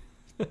great,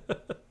 though.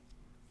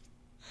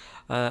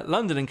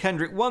 London and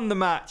Kendrick won the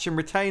match and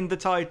retained the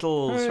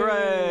titles.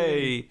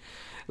 Hooray!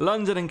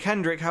 London and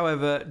Kendrick,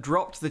 however,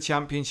 dropped the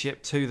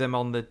championship to them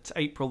on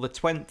April the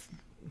 20th.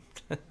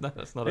 No,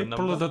 that's not a number.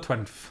 April the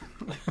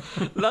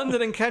 20th.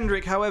 London and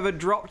Kendrick, however,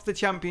 dropped the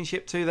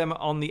championship to them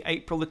on the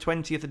April the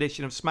 20th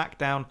edition of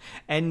SmackDown,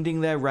 ending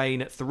their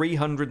reign at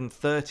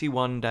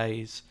 331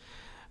 days.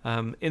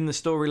 In the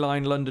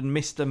storyline, London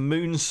missed a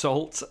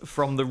moonsault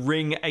from the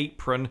ring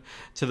apron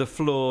to the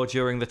floor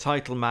during the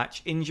title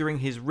match, injuring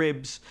his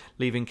ribs,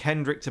 leaving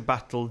Kendrick to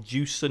battle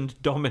Juice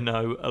and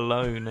Domino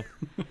alone.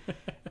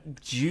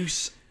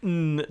 Juice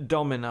and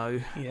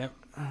Domino. Yeah.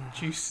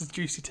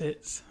 Juicy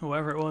tits, or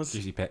whatever it was.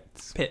 Juicy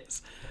pits.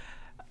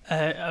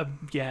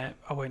 Yeah,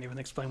 I won't even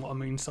explain what a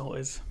moonsault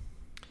is.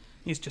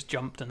 He's just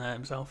jumped and hurt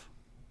himself.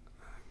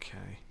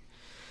 Okay.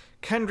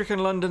 Kendrick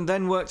and London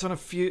then worked a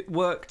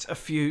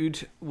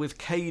feud with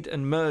Cade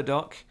and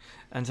Murdoch,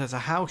 and as a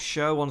house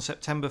show on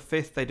September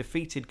 5th, they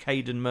defeated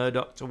Cade and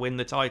Murdoch to win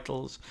the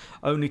titles,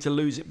 only to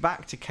lose it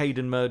back to Cade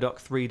and Murdoch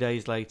 3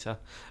 days later.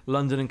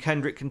 London and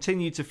Kendrick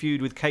continued to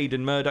feud with Cade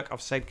and Murdoch,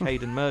 I've said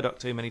Cade and Murdoch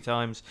too many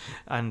times,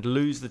 and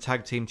lose the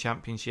tag team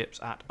championships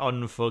at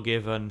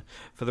Unforgiven.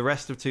 For the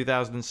rest of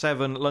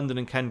 2007, London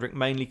and Kendrick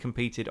mainly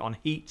competed on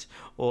Heat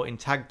or in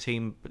tag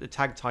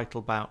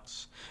title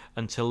bouts,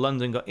 until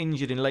London got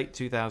injured in late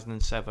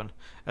 2007.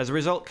 As a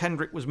result,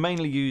 Kendrick was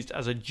mainly used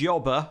as a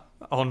jobber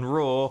on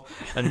Raw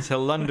until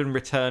London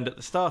returned at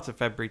the start of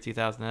February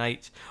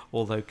 2008,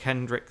 although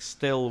Kendrick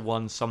still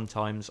won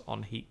sometimes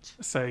on Heat.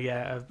 So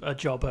yeah, a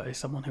jobber is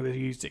someone who is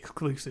used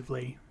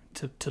exclusively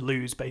to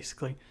lose,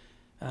 basically.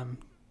 I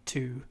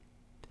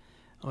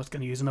was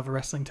going to use another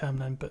wrestling term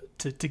then, but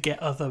to get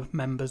other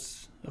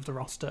members of the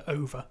roster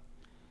over,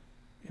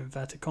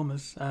 inverted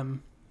commas,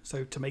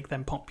 so to make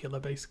them popular,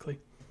 basically.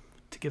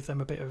 To give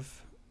them a bit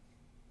of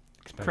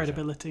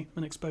credibility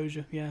and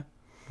exposure, yeah.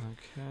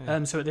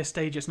 Okay. So at this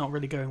stage, it's not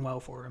really going well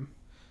for him.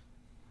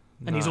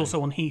 And he's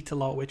also on Heat a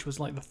lot, which was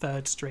like the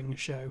third string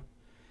show.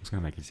 I was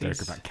going to make a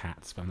joke about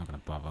cats, but I'm not going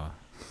to bother.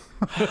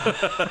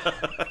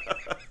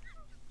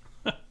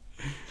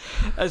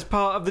 As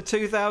part of the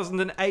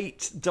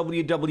 2008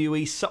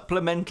 WWE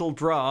Supplemental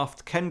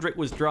Draft, Kendrick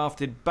was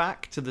drafted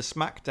back to the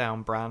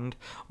SmackDown brand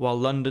while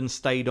London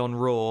stayed on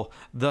Raw,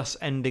 thus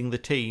ending the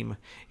team.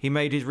 He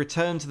made his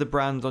return to the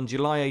brand on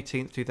July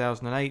 18,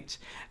 2008,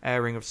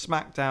 airing of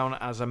SmackDown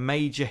as a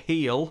major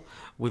heel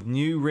with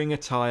new ring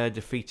attire,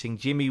 defeating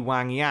Jimmy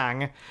Wang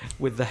Yang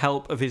with the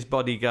help of his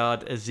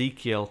bodyguard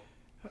Ezekiel.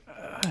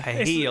 A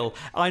heel.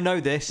 I know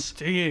this.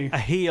 Do you? A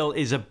heel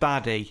is a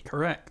baddie.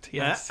 Correct,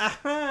 yes.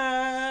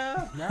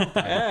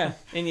 Yeah,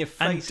 in your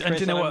face, and Chris,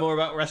 do you know I know what? more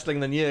about wrestling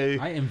than you.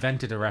 I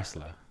invented a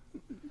wrestler.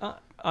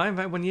 I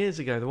invented one years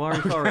ago, the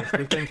Warren Forest.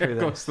 We've been through Of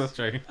course, this. that's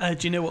true.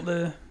 Do you know what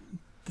the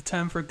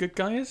term for a good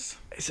guy is?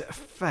 Is it a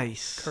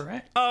face?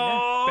 Correct.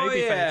 Oh, yeah.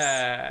 Babyface.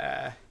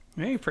 yeah.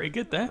 Yeah, you're pretty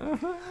good there.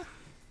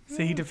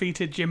 So he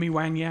defeated Jimmy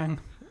Wang Yang.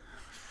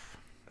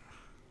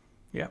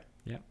 Yep.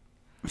 Yep.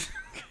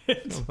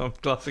 I'm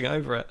glossing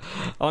over it.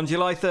 On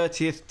July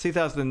 30th,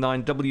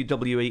 2009,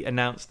 WWE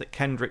announced that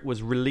Kendrick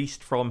was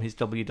released from his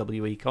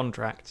WWE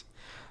contract.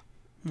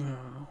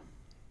 Oh.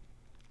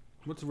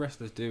 What do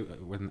wrestlers do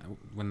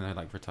when they're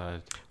like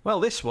retired? Well,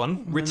 this one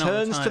They're not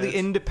returns to the retired.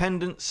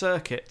 independent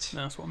circuit.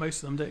 That's what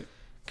most of them do.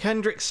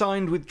 Kendrick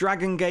signed with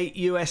Dragon Gate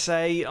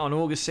USA on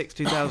August 6,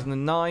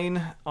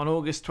 2009. On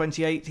August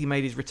 28th, he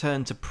made his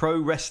return to Pro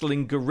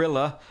Wrestling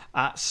Guerrilla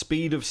at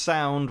Speed of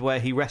Sound, where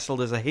he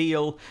wrestled as a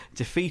heel,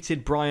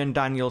 defeated Bryan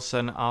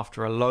Danielson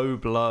after a low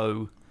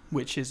blow.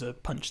 Which is a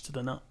punch to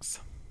the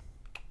nuts.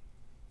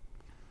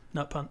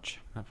 Nut punch.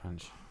 That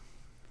punch.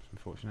 It's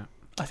unfortunate.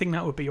 I think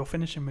that would be your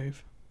finishing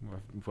move.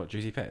 What,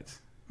 Juicy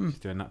Pits?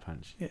 Just do a nut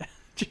punch. Yeah.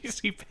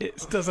 Juicy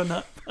Pits does a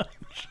nut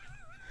punch.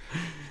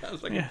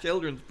 Sounds like Yeah. a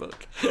children's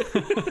book.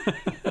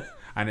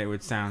 And it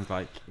would sound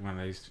like one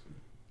of those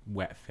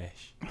wet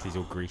fish. 'Cause he's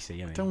all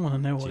greasy. I don't want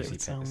to know what it Juicy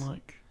would sound Pits.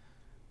 like.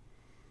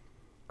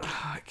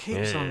 It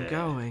keeps on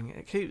going.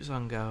 It keeps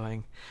on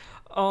going.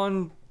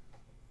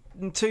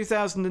 In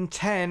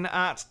 2010,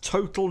 at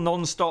Total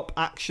Non-Stop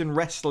Action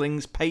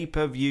Wrestling's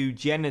pay-per-view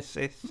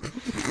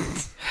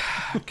Genesis,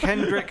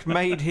 Kendrick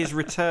made his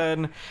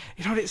return.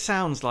 You know what it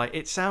sounds like?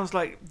 It sounds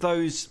like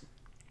those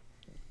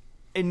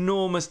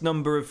enormous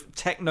number of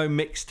techno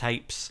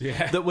mixtapes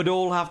that would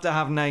all have to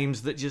have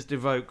names that just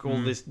evoke all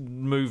this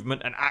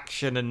movement and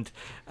action and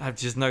have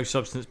just no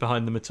substance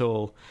behind them at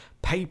all.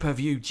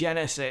 Pay-per-view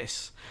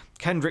Genesis.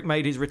 Kendrick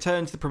made his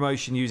return to the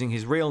promotion using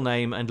his real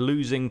name and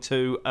losing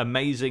to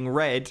Amazing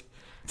Red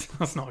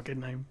That's not a good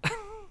name.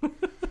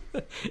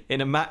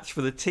 in a match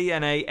for the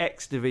TNA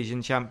X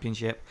Division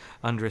Championship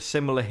under a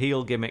similar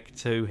heel gimmick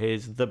to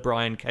his The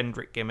Brian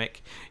Kendrick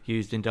gimmick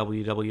used in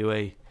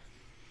WWE.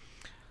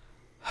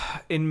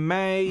 In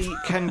May,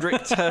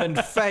 Kendrick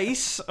turned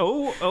face.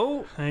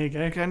 Oh. There you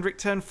go. Kendrick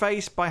turned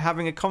face by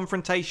having a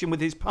confrontation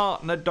with his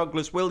partner,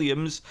 Douglas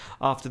Williams,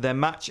 after their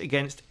match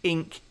against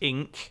Ink.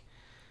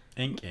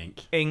 I'm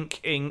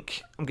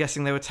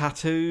guessing they were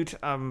tattooed.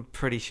 I'm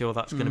pretty sure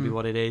that's going to be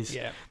what it is.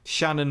 Yeah.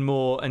 Shannon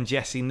Moore and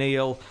Jesse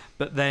Neal.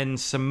 But then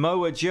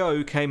Samoa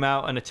Joe came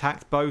out and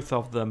attacked both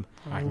of them.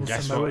 I can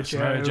guess Samoa what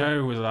Samoa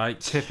Joe was like.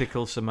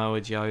 Typical Samoa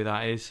Joe,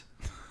 that is.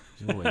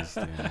 He's always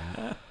doing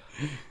that.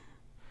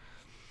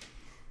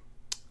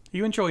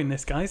 You enjoying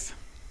this, guys?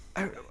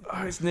 Oh,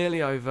 it's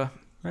nearly over.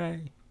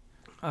 Right.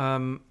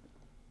 On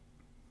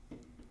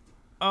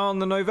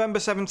the November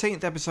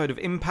 17th episode of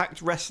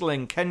Impact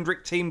Wrestling,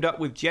 Kendrick teamed up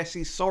with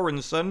Jesse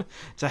Sorensen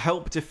to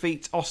help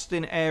defeat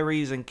Austin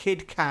Aries and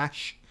Kid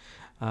Cash.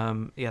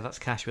 That's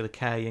Cash with a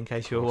K, in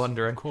case you were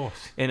wondering. Of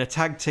course. In a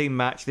tag team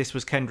match, this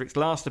was Kendrick's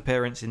last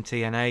appearance in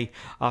TNA.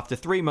 After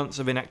 3 months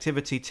of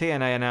inactivity,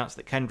 TNA announced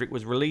that Kendrick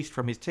was released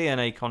from his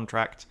TNA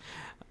contract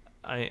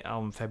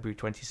on February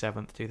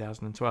 27th,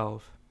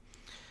 2012.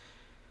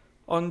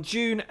 On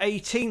June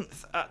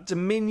 18th, at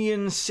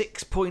Dominion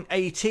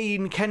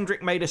 6.18,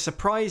 Kendrick made a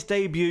surprise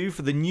debut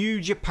for the New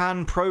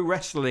Japan Pro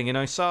Wrestling in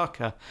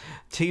Osaka,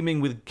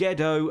 teaming with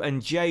Gedo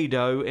and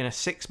Jado in a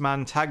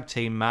 6-man tag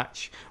team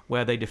match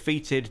where they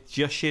defeated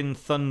Jushin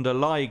Thunder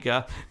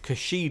Liger,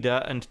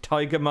 Kushida, and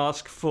Tiger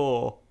Mask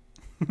 4.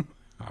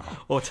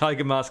 Or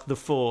Tiger Mask the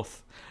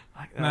 4th.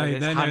 No,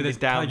 there's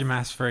down. Tiger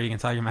Mask 3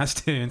 and Tiger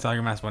Mask 2 and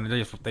Tiger Mask 1.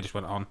 They just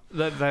went on.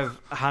 They've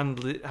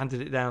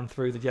handed it down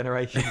through the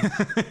generations.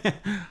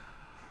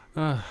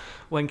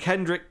 When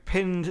Kendrick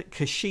pinned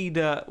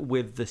Kushida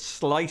with the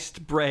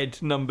sliced bread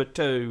number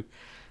 2.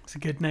 It's a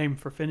good name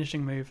for a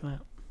finishing move, that.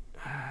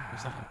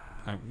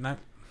 No.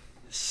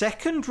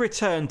 Second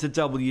return to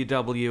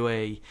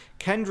WWE.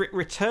 Kendrick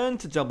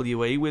returned to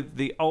WWE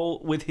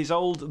with his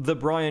old The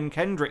Brian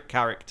Kendrick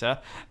character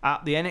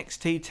at the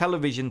NXT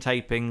television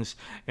tapings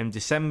in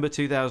December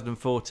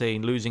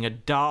 2014, losing a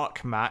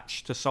dark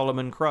match to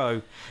Solomon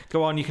Crowe.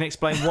 Go on, you can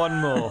explain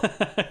one more.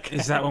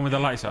 Is that one with the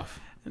lights off?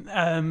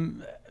 Are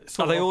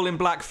they all in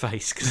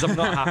blackface? Because I'm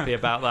not happy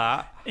about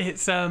that.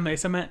 It's a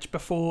match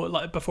before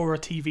a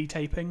TV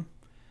taping.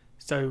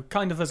 So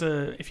kind of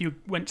if you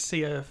went to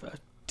see a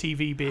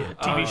TV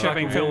show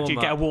being filmed, you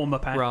get a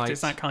warm-up act. Right.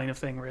 It's that kind of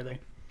thing, really.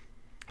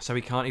 So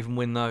he can't even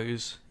win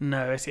those.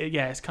 No,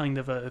 it's kind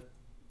of a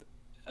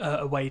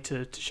way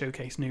to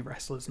showcase new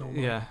wrestlers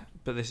normally. Yeah,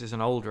 but this is an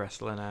old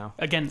wrestler now.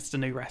 Against a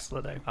new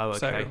wrestler, though. Oh, okay.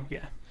 So,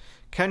 yeah.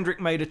 Kendrick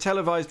made a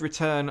televised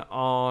return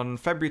on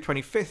February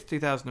 25th,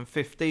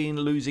 2015,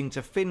 losing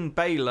to Finn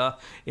Balor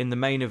in the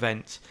main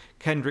event.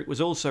 Kendrick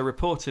was also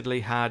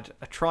reportedly had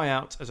a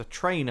tryout as a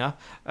trainer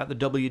at the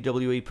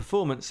WWE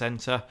Performance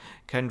Center.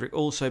 Kendrick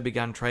also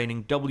began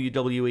training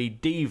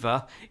WWE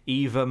diva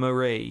Eva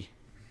Marie.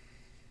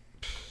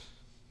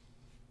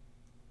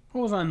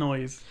 What was that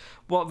noise?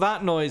 What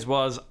that noise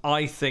was,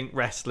 I think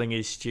wrestling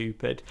is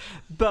stupid,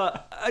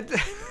 but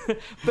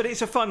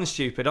it's a fun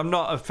stupid. I'm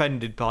not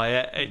offended by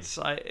it.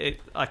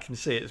 I can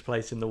see its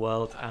place in the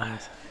world, and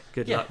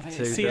good luck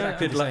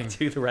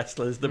to the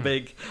wrestlers, the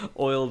big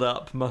oiled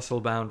up, muscle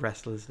bound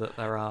wrestlers that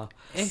there are.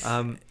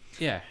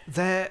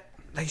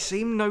 They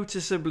seem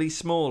noticeably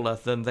smaller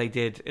than they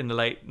did in the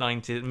mid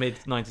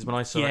 90s when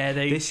I saw it.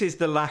 This is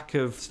the lack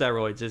of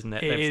steroids, isn't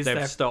it?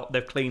 They've stopped.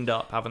 They've cleaned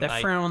up, haven't they? They're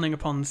frowning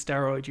upon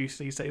steroid use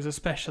these days,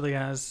 especially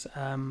as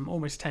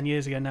almost 10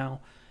 years ago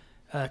now,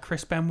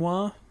 Chris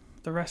Benoit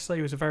the wrestler.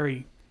 He was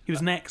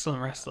an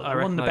excellent wrestler. I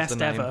One of the recognise best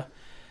the name.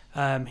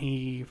 ever.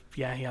 He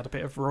had a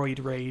bit of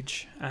roid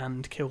rage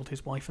and killed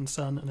his wife and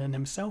son and then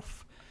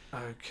himself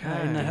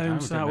Okay. in their home.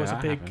 So that didn't know was a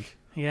that big, happened.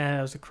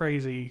 it was a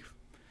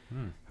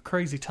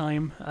crazy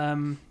time.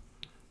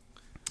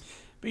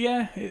 But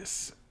yeah,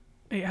 it's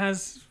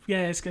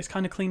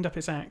kind of cleaned up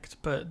its act.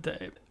 But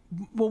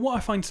what I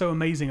find so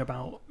amazing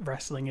about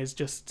wrestling is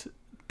just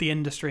the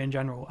industry in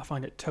general. I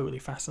find it totally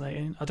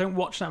fascinating. I don't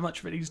watch that much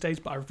of it these days,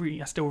 but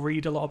I still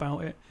read a lot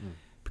about it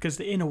because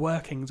the inner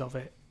workings of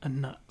it are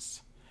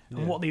nuts.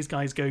 And what these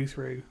guys go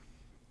through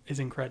is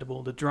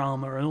incredible. The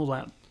drama and all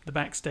that, the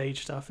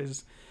backstage stuff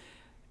is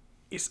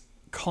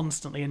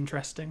constantly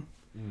interesting.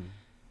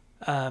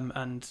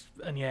 And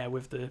yeah,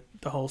 with the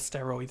whole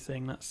steroid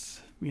thing,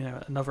 that's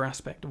another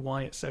aspect of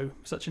why it's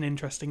such an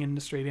interesting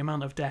industry. The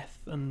amount of death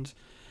and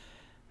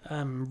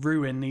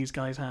ruin these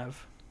guys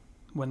have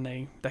when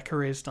their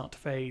careers start to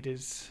fade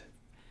is,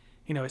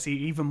 it's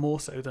even more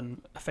so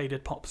than a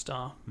faded pop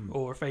star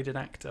or a faded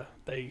actor.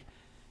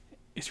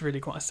 It's really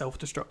quite a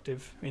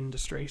self-destructive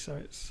industry,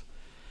 so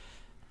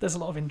there's a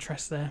lot of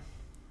interest there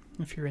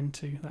if you're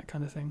into that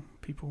kind of thing.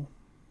 People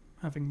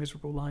having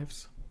miserable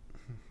lives.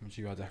 Which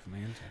you are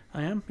definitely into.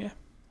 I am, yeah.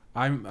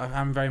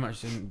 I'm very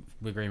much in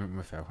agreement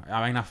with Phil.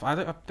 I mean,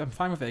 I'm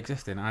fine with it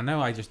existing. I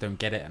know I just don't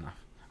get it enough.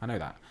 I know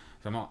that.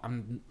 So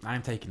I'm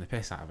taking the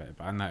piss out of it,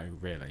 but I know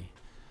really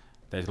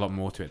there's a lot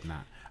more to it than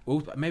that.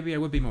 Well, maybe I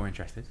would be more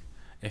interested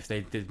if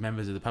they did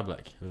members of the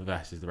public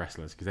versus the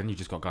wrestlers, because then you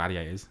just got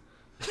gladiators.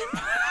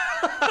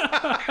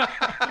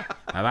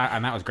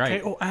 And that was great.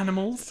 Okay, or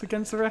animals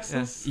against the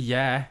wrestlers.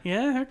 Yeah.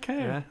 Yeah, okay.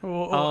 Yeah.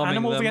 Or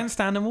animals against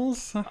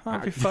animals.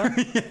 That'd be fun.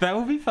 That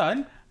would be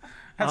fun.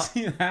 I'd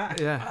see that.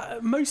 Yeah.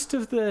 Most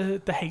of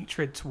the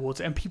hatred towards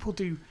it, and people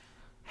do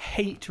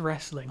hate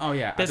wrestling. Oh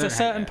yeah. There's a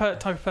certain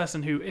type of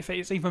person who, if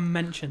it's even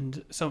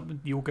mentioned,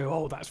 you'll go,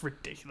 "Oh, that's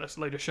ridiculous!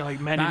 Load of shite,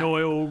 men in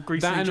oil,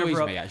 greasing That each annoys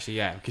other me up." actually,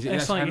 yeah, because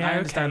It's like, I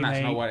understand okay,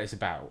 that's mate. not what it's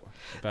about.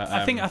 But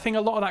I think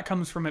a lot of that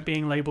comes from it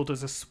being labelled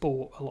as a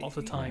sport a lot of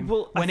the time.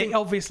 Well, I when think- it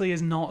obviously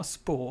is not a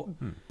sport.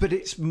 But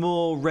it's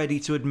more ready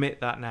to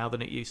admit that now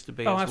than it used to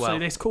be Oh, as absolutely.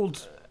 well. It's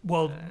called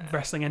World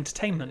Wrestling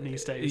Entertainment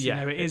these days.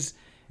 Yeah. It is.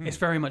 It's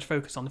very much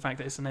focused on the fact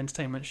that it's an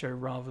entertainment show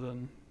rather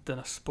than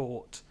a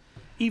sport.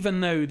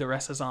 Even though the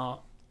wrestlers are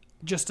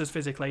just as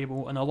physically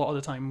able and a lot of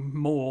the time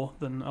more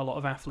than a lot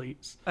of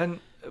athletes. And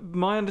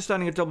my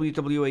understanding of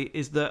WWE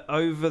is that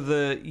over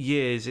the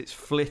years it's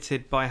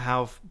flitted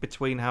by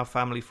between how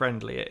family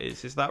friendly it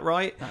is. Is that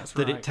right? That's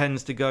that right. it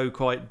tends to go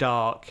quite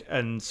dark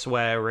and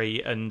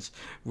sweary and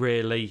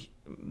really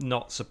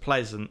not so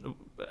pleasant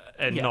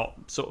and Yeah.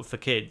 not sort of for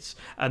kids,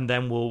 and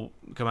then will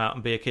come out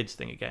and be a kids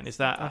thing again. Is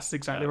that That's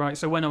exactly right.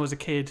 So when I was a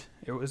kid,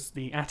 it was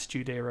the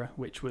Attitude Era,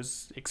 which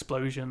was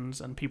explosions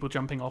and people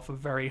jumping off of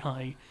very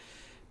high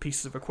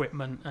pieces of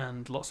equipment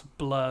and lots of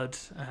blood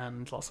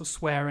and lots of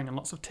swearing and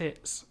lots of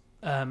tits.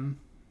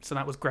 So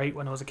that was great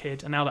when I was a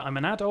kid. And now that I'm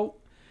an adult,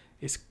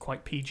 it's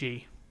quite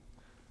PG.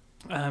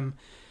 And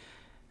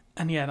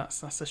yeah,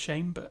 that's a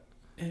shame, but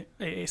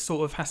it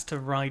sort of has to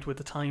ride with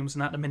the times.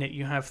 And at the minute,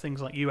 you have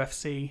things like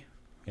UFC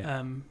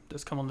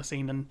that's come on the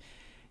scene, and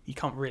you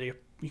can't really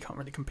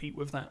compete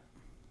with that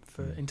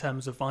in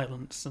terms of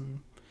violence and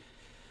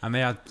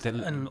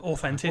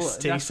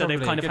authenticity. Well, that's so they've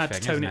probably kind a of good had to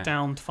thing, tone isn't it it?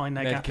 down to find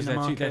their gap in the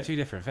market. They're two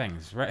different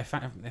things. Right? If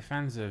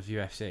fans of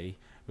UFC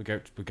were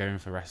going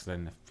for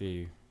wrestling a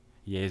few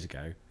years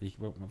ago,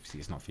 well, obviously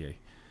it's not for you.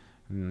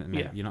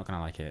 Yeah. You're not going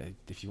to like it.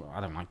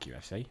 I don't like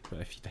UFC, but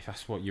if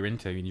that's what you're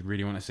into and you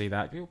really want to see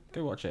that,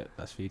 go watch it.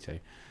 That's for you too.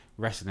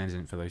 Wrestling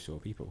isn't for those sort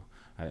of people,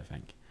 I don't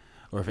think.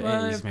 Or if it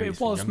is,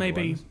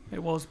 maybe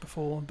it was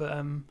before,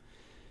 but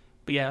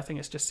yeah, I think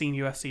it's just seen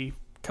UFC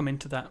come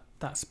into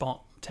that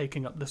spot,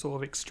 taking up the sort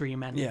of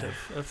extreme end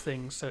of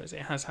things. So it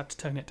has had to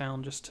tone it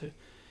down just to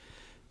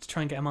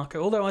try and get a market.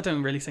 Although I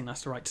don't really think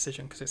that's the right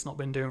decision because it's not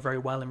been doing very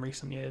well in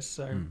recent years.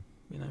 So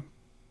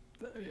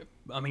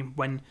I mean,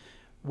 when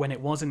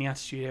it was in the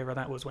Attitude Era,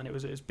 that was when it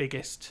was at its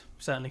biggest,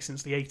 certainly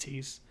since the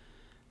 80s.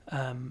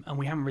 And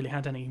we haven't really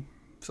had any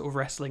sort of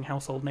wrestling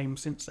household names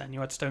since then. You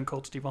had Stone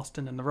Cold Steve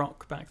Austin and The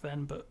Rock back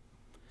then, but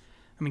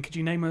I mean, could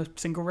you name a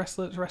single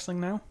wrestler that's wrestling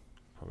now?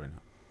 Probably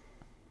not.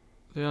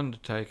 The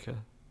Undertaker?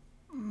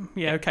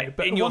 Yeah, okay,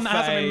 but In one your that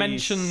hasn't been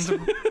face.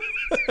 mentioned.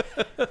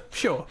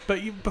 Sure, but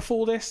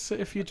before this,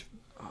 if did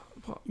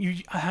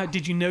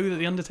you know that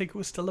the Undertaker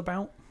was still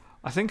about?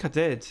 I think I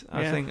did.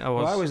 I Yeah. think I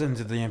was. Well, I was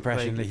under the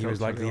impression that vaguely he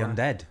was like the culturally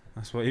aware. undead.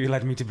 That's what he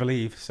led me to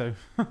believe. So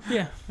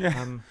Yeah,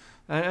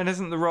 And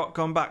isn't The Rock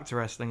gone back to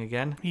wrestling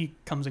again? he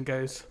comes and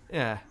goes.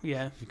 Yeah.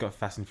 Yeah, he's got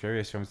Fast and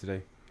Furious films to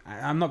do.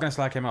 I'm not going to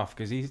slag him off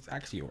because he's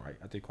actually all right.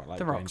 I do quite like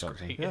The Dwayne Rock's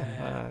Johnson. great.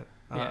 Yeah.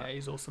 Yeah,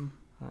 he's awesome.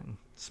 I can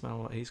smell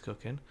what he's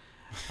cooking.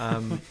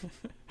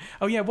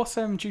 Oh yeah, what's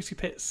Juicy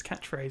Pit's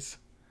catchphrase?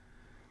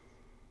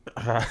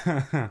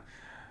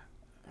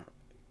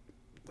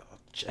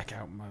 Check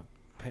out my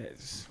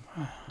pits.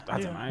 I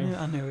don't know.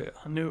 Yeah,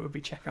 I knew it would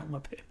be check out my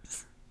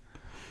pits.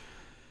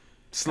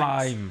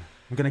 Slime.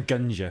 I'm going to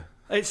gunge you.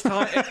 It's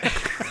time.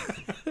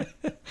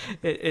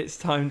 It's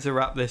time to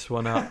wrap this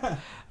one up.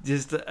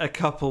 Just a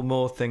couple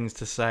more things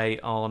to say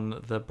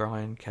on the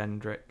Brian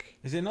Kendrick.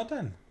 Is it not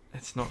done?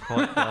 It's not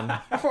quite done.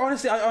 I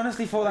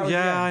honestly thought that was.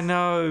 Yeah, the end. I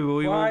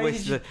know. Why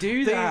did you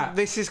do that?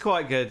 This is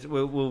quite good.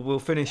 We'll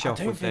finish off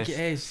with this. I don't think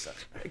it is.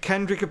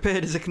 Kendrick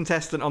appeared as a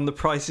contestant on The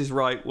Price is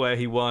Right, where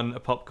he won a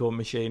popcorn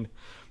machine.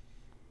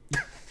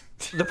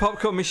 The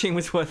popcorn machine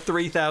was worth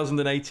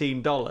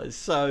 $3,018.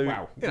 So,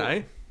 Wow. you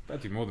know,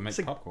 That'd do more than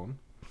make popcorn.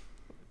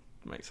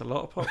 makes a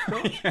lot of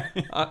popcorn.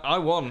 I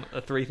want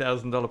a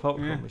 $3,000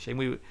 popcorn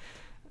machine.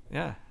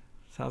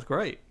 Sounds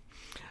great.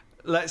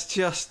 Let's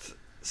just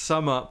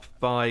sum up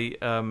by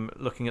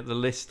looking at the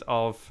list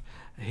of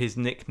his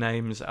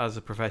nicknames as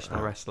a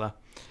professional wrestler.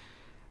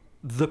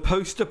 The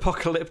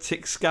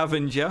post-apocalyptic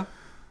scavenger.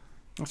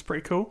 That's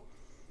pretty cool.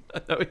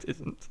 No, it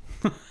isn't.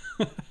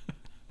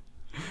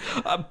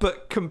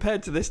 But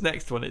compared to this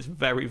next one, it's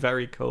very,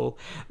 very cool.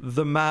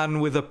 The man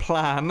with a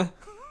plan.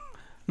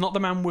 Not the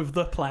man with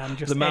the plan,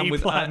 just The man a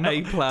with plan.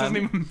 a plan. Doesn't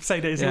even say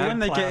that it's So a when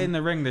they plan. get in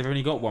the ring, they've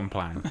only got one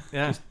plan.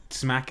 Yeah. Just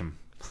smack him.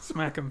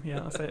 Smack him.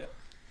 Yeah, that's it.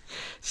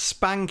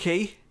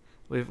 Spanky.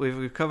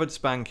 We've covered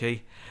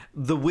Spanky.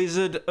 The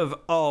Wizard of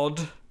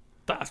Odd.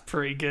 That's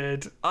pretty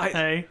good.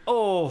 Hey.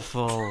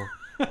 Awful.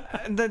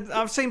 And then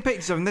I've seen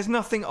pictures of him. There's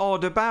nothing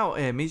odd about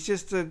him. He's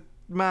just a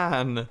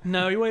man.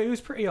 No, he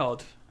was pretty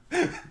odd.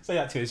 Say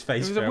that to his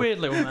face. He was a weird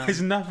little man.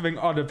 There's nothing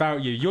odd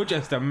about you. You're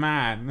just a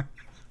man.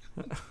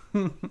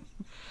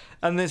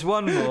 And there's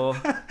one more.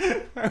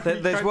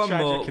 There's quite one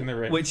tragic more, in the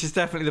ring. which is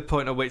definitely the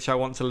point at which I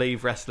want to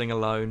leave wrestling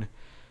alone.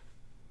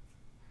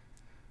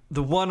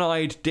 The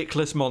one-eyed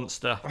dickless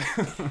monster.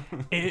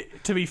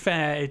 To be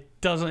fair,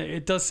 it does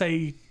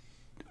say.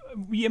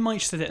 It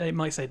might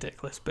say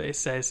Dickless, but it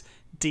says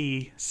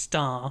D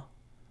star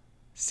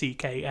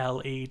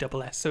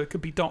CKLESS, so it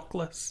could be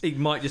Dockless. He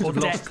might just Or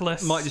have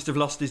Deckless.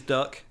 lost his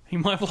duck, He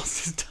might have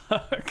lost his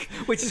duck.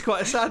 which is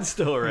quite a sad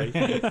story.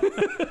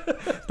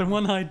 The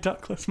one-eyed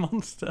duckless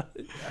monster,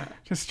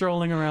 just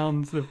strolling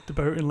around the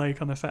boating lake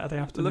on a Saturday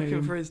afternoon,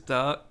 Looking for his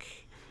duck.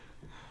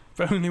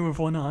 but only with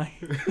one eye.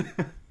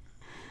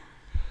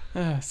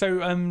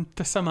 So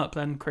to sum up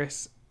then,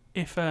 Chris,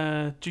 if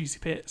Juicy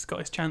Pitts got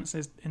his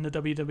chances in the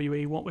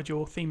WWE, what would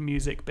your theme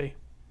music be?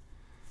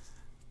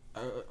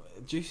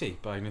 Juicy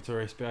by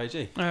Notorious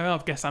B.I.G. I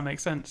guess that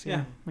makes sense.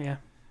 Yeah.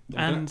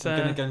 And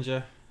Gunna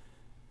Gunja,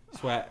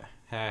 sweat,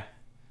 hair,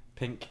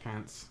 pink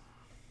pants.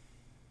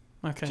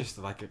 okay. Just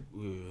like a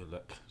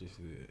look. Just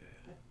and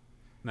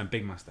then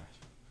big mustache.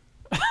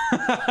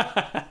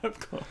 Of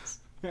course.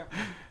 Yeah.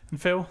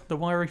 And Phil, the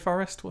Wiry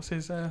Forest, what's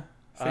his theme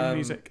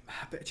music?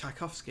 A bit of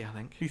Tchaikovsky, I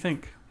think. Do you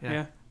think?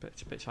 Yeah.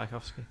 Bit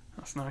Tchaikovsky.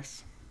 That's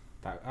nice.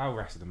 Our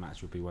rest of the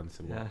match would be one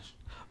to watch. Yeah.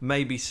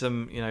 Maybe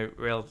some,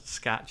 real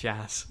scat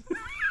jazz.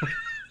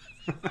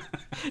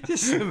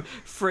 Just some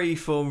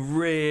freeform,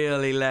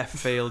 really left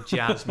field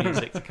jazz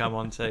music to come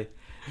on to.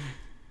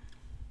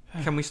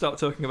 Can we stop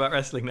talking about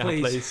wrestling now,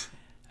 please?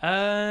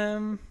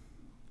 Yes.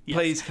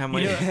 Please, can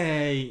we?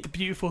 Hey. The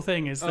beautiful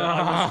thing is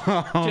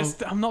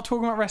that I'm not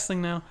talking about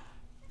wrestling now.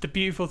 The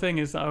beautiful thing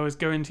is that I was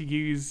going to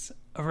use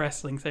a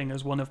wrestling thing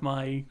as one of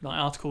my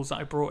articles that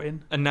I brought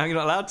in. And now you're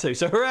not allowed to,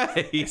 so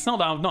hooray! It's not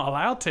that I'm not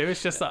allowed to,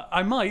 it's just that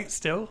I might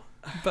still.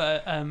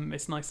 But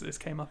it's nice that this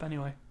came up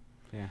anyway.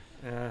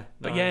 Yeah.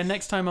 But yeah,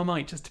 next time I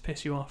might, just to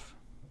piss you off.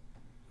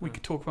 We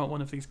could talk about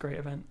one of these great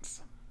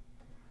events.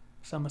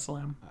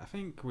 SummerSlam. I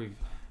think we've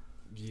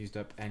used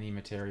up any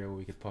material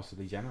we could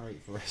possibly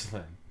generate for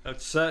wrestling.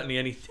 Certainly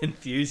any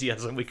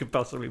enthusiasm we could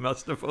possibly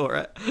muster for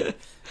it.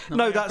 No,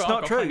 No, I've that's got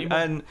not true. plenty more.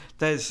 And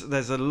there's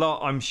a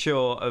lot, I'm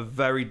sure, of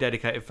very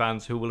dedicated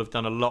fans who will have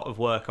done a lot of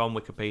work on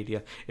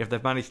Wikipedia. If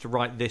they've managed to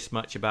write this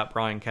much about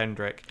Brian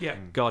Kendrick, Yeah.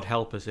 God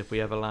help us if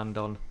we ever land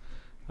on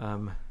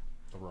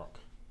The Rock.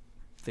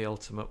 The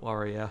Ultimate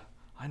Warrior.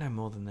 I know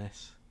more than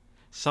this.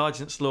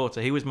 Sergeant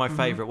Slaughter, he was my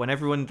favourite. When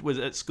everyone was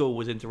at school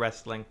was into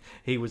wrestling,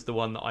 he was the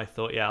one that I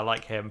thought, yeah, I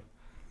like him.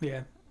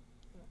 Yeah.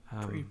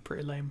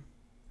 Pretty lame.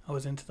 I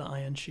was into the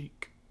Iron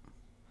Sheik.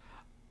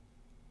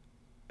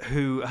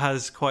 Who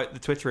has quite the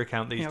Twitter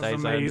account these He has days,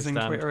 an I amazing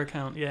understand. Twitter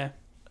account, yeah.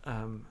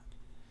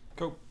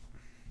 Cool.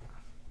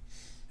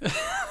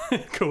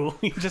 Cool.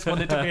 You just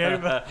wanted to be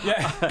over.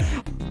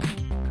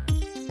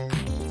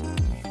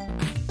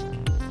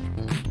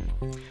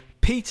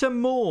 Peter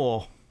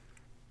Moore.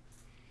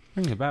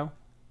 Ring the bell.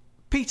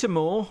 Peter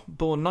Moore,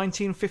 born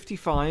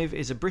 1955,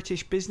 is a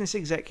British business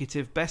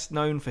executive best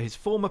known for his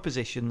former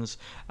positions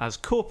as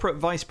Corporate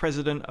Vice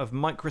President of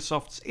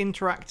Microsoft's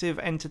Interactive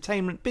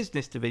Entertainment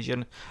Business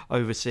Division,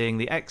 overseeing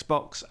the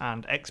Xbox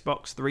and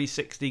Xbox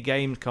 360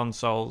 game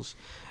consoles,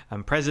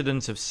 and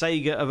President of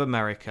Sega of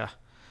America.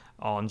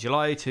 In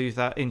July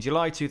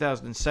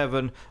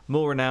 2007,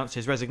 Moore announced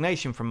his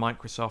resignation from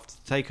Microsoft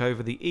to take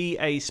over the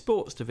EA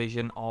Sports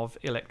Division of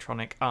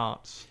Electronic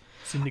Arts.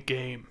 It's in the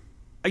game.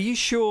 Are you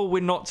sure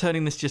we're not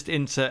turning this just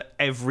into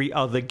every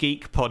other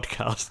geek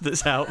podcast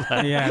that's out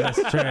there? Yeah,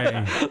 that's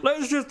true.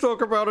 Let's just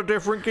talk about a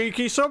different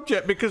geeky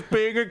subject because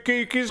being a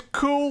geek is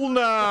cool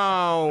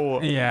now.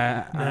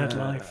 Yeah. Nerd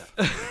life.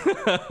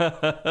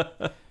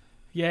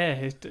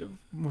 Yeah,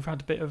 we've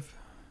had a bit of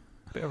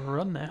a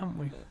run there, haven't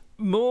we?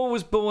 Moore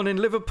was born in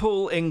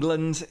Liverpool,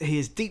 England. He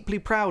is deeply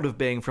proud of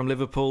being from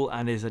Liverpool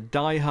and is a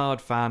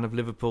die-hard fan of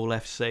Liverpool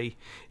FC.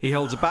 He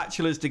holds a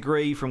bachelor's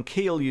degree from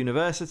Keele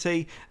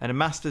University and a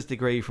master's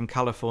degree from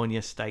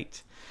California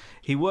State.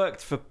 He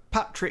worked for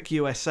Patrick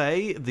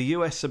USA, the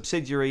US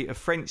subsidiary of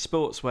French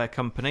sportswear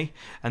company,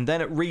 and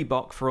then at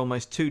Reebok for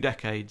almost 2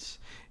 decades.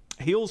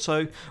 He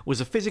also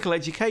was a physical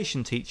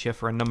education teacher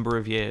for a number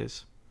of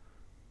years.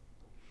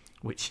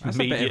 Which That's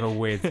a bit of a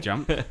weird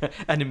jump.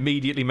 and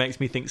immediately makes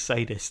me think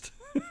sadist.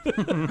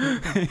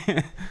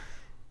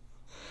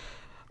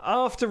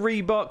 After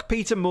Reebok,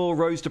 Peter Moore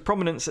rose to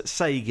prominence at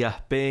Sega,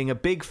 being a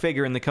big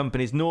figure in the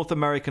company's North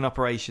American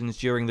operations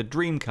during the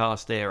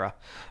Dreamcast era.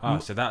 Oh,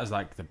 so that was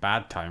like the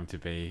bad time to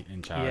be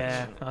in charge.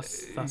 Yeah,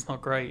 that's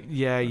not great.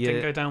 Yeah, It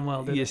didn't go down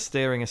well, did you're it?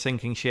 steering a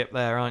sinking ship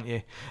there, aren't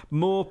you?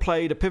 Moore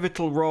played a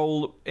pivotal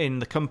role in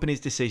the company's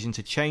decision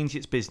to change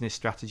its business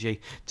strategy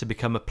to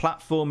become a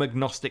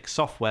platform-agnostic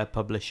software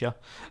publisher.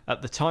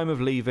 At the time of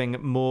leaving,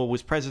 Moore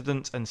was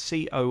president and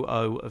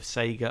COO of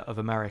Sega of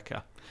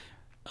America.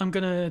 I'm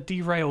going to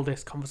derail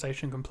this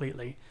conversation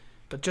completely,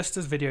 but just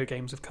as video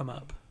games have come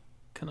up,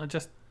 can I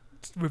just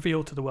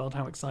reveal to the world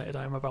how excited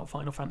I am about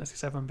Final Fantasy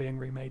VII being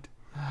remade?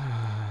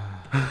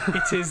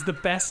 It is the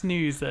best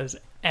news that has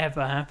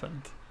ever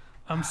happened.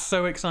 I'm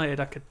so excited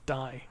I could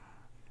die.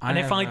 And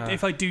if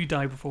I do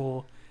die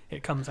before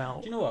it comes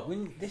out... Do you know what?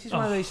 This is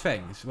one of those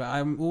things where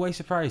I'm always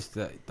surprised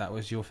that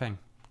was your thing.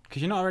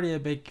 Because you're not already a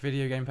big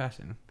video game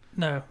person.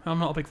 No, I'm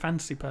not a big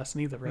fantasy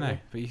person either, really. No,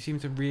 but you seem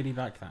to really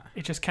like that.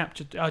 It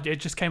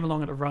just came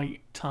along at the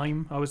right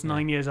time. I was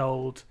 9 years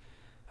old,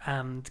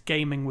 and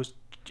gaming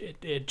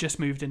it just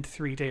moved into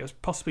 3D. It was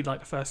possibly like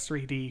the first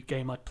 3D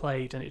game I'd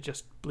played, and it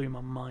just blew my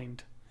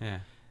mind. Yeah.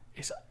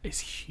 It's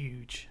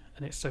huge,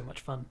 and it's so much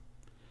fun.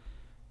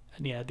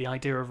 And yeah, the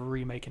idea of a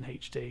remake in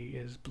HD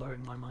is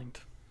blowing my mind.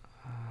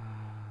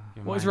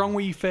 What is wrong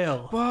with you,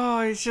 Phil?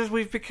 Well, it's just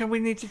we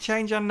need to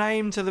change our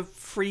name to the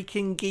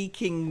Freaking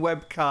Geeking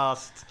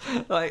Webcast,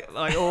 like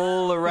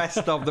all the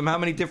rest of them. How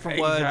many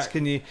different words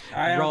can you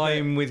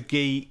rhyme with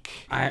geek?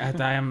 I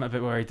am a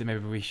bit worried that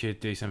maybe we should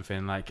do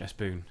something like a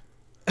spoon.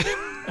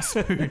 A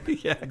spoon?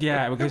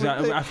 Yeah, because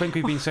I think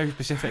we've been so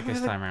specific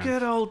this time around.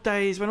 Good old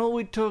days when all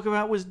we'd talk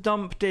about was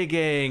dump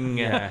digging.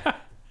 Yeah.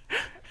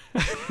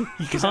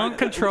 You can't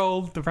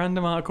control the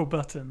random article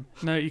button.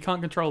 No, you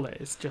can't control it.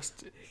 It's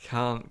just...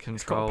 Can't control.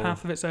 It's got a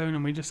path of its own,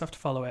 and we just have to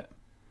follow it.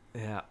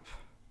 Yeah.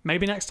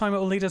 Maybe next time it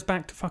will lead us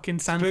back to fucking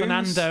San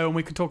Fernando, and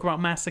we can talk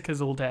about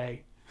massacres all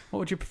day. What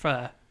would you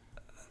prefer?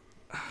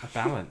 A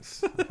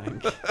balance, I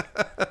think.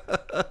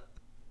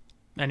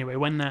 Anyway,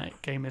 when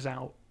that game is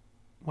out,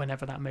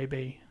 whenever that may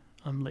be,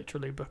 I'm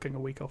literally booking a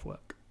week off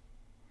work.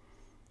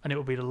 And it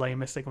will be the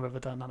lamest thing I've ever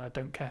done, and I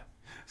don't care.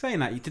 Saying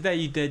that, today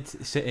you did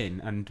sit in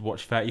and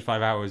watch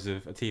 35 hours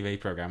of a TV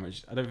programme,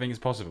 which I don't think is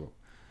possible.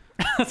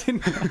 There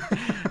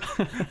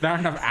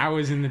aren't enough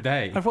hours in the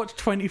day. I've watched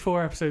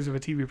 24 episodes of a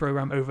TV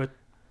programme over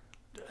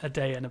a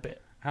day and a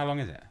bit. How long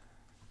is it?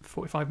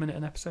 45 minute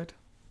an episode.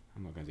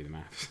 I'm not going to do the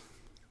maths.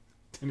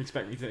 Didn't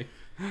expect me to.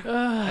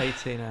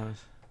 18 hours.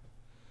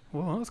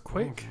 Well, that was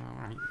quick. Oh,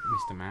 all right,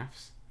 Mr.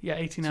 Maths. Yeah,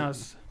 18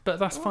 hours. But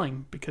that's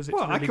fine, because it's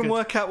really I can good.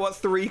 work out what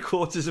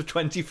 3/4 of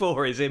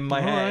 24 is in my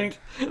head.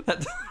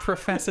 Right.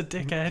 Professor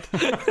Dickhead.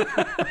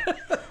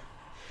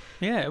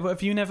 Yeah, but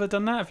have you never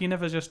done that? Have you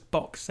never just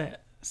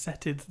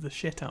setted the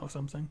shit out of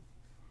something?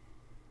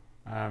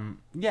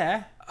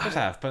 Yeah, of course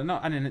I have, but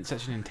not in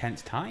such an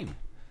intense time.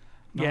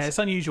 Yeah, it's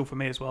unusual for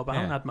me as well, but I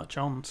Yeah. haven't had much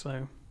on,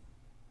 so...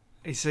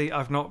 You see,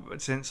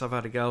 since I've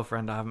had a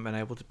girlfriend, I haven't been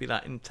able to be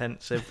that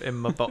intensive in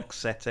my box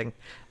setting.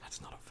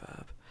 That's not a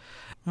verb.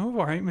 Oh,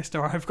 all right,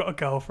 mister, I've got a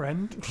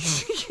girlfriend.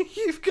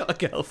 You've got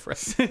a girlfriend.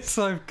 Since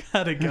I've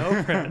had a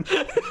girlfriend.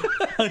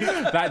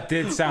 That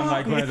did sound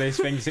like one of those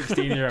things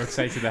 16-year-olds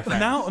say to their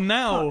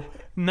friends.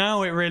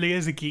 Now it really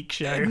is a geek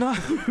show. No.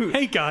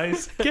 Hey,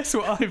 guys, guess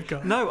what I've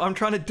got? No, I'm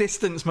trying to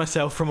distance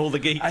myself from all the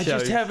geek I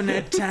shows. just haven't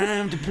had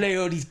time to play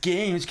all these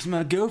games because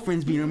my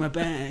girlfriend's been on my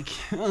back.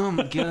 Oh,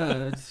 my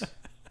God.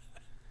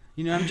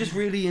 You know, I'm just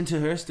really into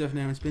her stuff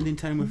now and spending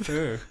time with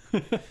her.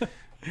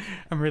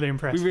 I'm really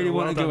impressed. We really Phil.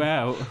 want to Well go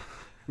done. out.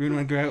 We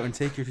want to go out and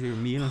take her to a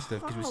meal and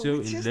stuff because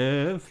we're so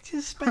in love.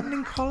 Just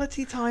spending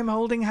quality time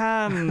holding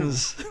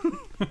hands.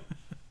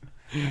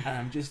 And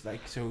I'm just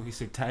like so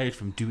tired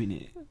from doing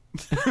it.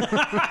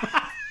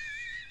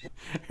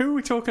 Who are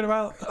we talking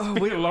about? It's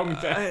been a long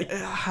day.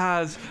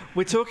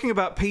 We're talking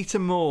about Peter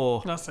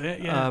Moore, That's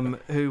it, yeah.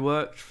 who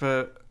worked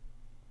for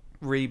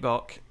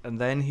Reebok, and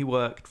then he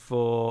worked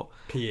for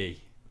PE.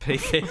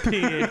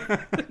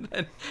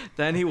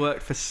 then he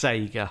worked for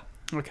Sega.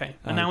 Okay,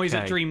 and now he's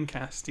at Okay.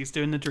 Dreamcast. He's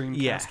doing the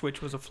Dreamcast, Yeah.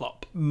 which was a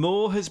flop.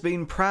 Moore has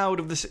been proud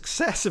of the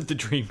success of the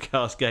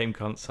Dreamcast game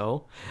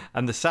console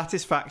and the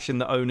satisfaction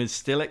that owners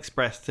still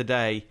express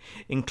today,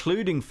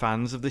 including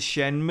fans of the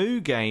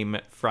Shenmue game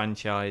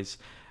franchise.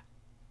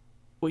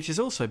 which has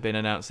also been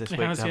announced this It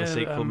week has, to have a yeah,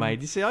 sequel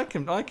made. You see, I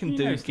can do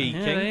knows that. geeking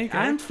Yeah, there you go.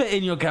 And fit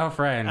in your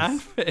girlfriend.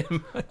 and fit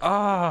in. Oh.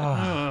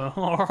 Oh,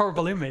 what a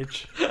horrible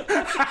image.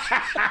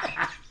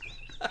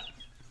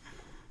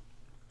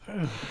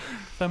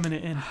 Thumbing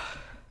it in.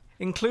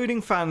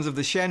 Including fans of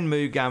the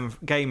Shenmue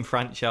game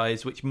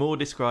franchise, which Moore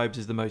describes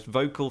as the most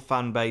vocal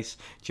fan base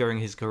during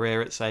his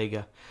career at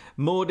Sega.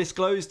 Moore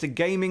disclosed to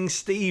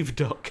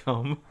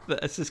GamingSteve.com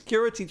that at a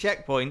security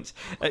checkpoint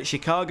at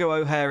Chicago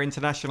O'Hare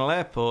International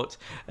Airport,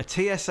 a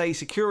TSA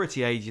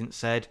security agent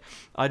said,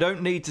 "I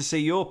don't need to see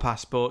your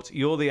passport,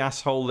 you're the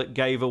asshole that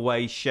gave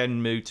away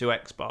Shenmue to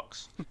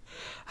Xbox."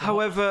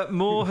 However,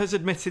 Moore has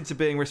admitted to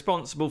being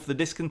responsible for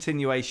the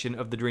discontinuation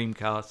of the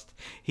Dreamcast.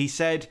 He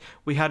said,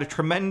 "We had a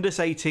tremendous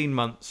 18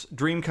 months.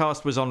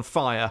 Dreamcast was on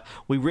fire.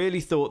 We really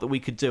thought that we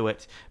could do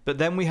it. But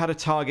then we had a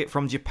target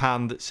from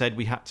Japan that said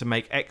we had to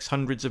make X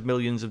hundreds of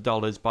millions of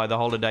dollars by the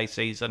holiday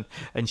season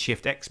and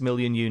shift X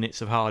million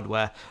units of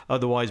hardware.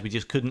 Otherwise, we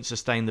just couldn't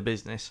sustain the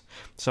business.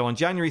 So on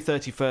January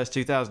 31st,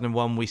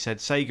 2001, we said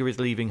Sega is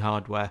leaving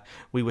hardware.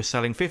 We were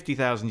selling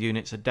 50,000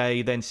 units a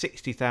day, then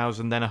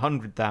 60,000, then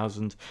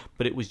 100,000,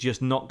 but it was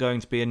just not going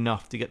to be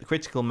enough to get the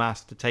critical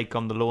mass to take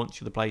on the launch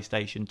of the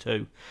PlayStation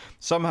 2.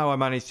 Somehow I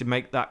managed to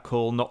make that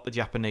call, not the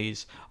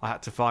Japanese. I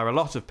had to fire a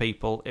lot of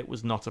people. It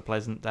was not a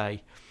pleasant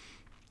day."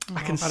 I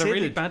had a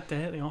really bad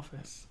day at the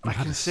office. I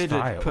had to spy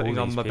considered all putting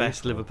on these my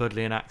best people.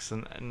 Liverpudlian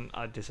accent, and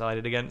I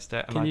decided against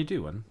it. And Can I you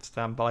do one?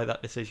 stand by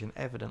that decision.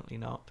 Evidently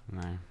not.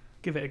 No.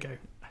 Give it a go.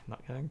 I'm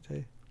not going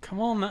to. Come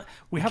on,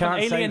 we You haven't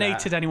can't say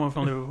alienated that. anyone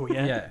from Liverpool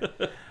yet.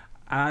 Yeah.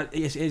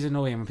 It is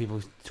annoying when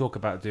people talk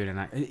about doing an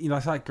accent. You know,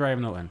 it's like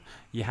Graham Norton.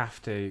 You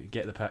have to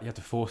get you have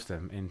to force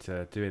them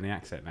into doing the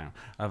accent now.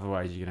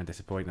 Otherwise, you're going to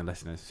disappoint the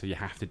listeners. So you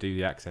have to do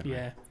the accent. now.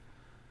 Yeah.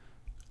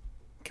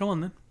 Come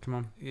on then. Come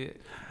on. Yeah.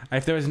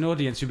 If there was an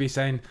audience, you'd be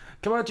saying,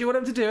 "Come on, do you want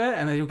them to do it?"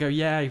 And they'll go,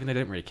 "Yeah," even though they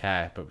don't really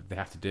care, but they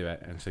have to do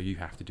it, and so you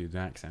have to do the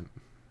accent.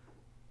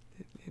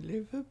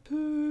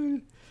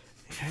 Liverpool.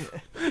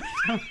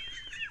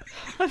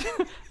 Like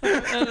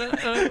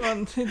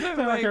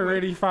a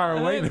really far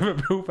away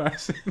Liverpool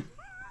person.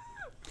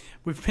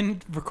 We've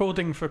been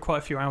recording for quite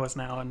a few hours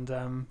now,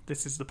 and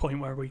this is the point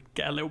where we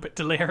get a little bit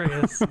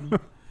delirious and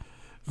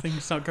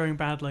things start going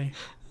badly.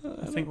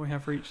 I think we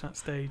have reached that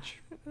stage.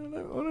 I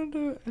don't want to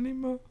do it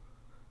anymore.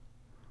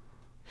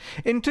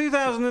 In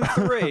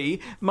 2003,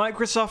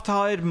 Microsoft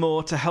hired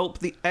Moore to help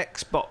the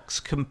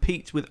Xbox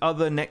compete with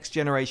other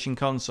next-generation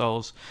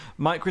consoles.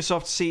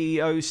 Microsoft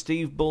CEO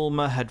Steve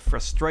Ballmer had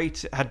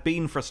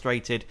been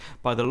frustrated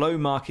by the low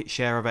market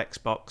share of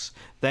Xbox,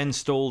 then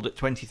stalled at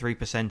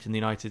 23% in the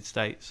United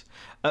States.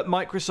 At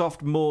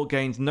Microsoft, Moore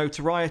gained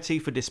notoriety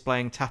for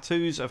displaying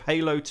tattoos of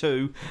Halo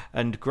 2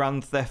 and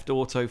Grand Theft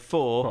Auto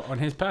 4. What, on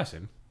his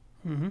person?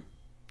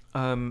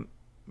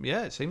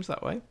 Yeah, it seems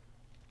that way.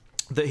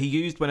 That he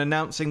used when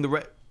announcing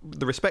the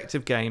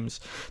respective games.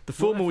 The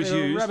former was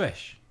used.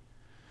 Rubbish.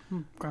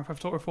 Grand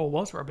Theft Auto 4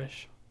 was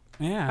rubbish.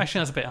 Yeah. Actually,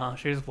 that's a bit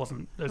harsh. It just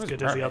wasn't as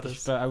good as the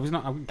others. But I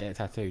wouldn't get a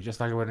tattoo. Just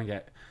like I wouldn't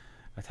get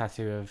a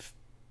tattoo of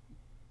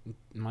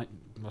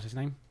what's his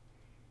name?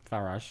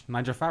 Farage.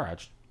 Nigel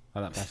Farage.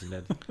 Like that person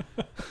did.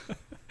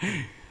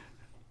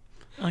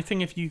 I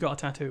think if you got a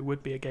tattoo, it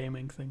would be a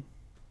gaming thing.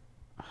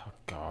 Oh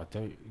God!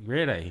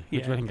 Really?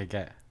 Which Yeah. one can I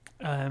get?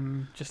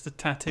 Just a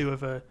tattoo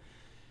of a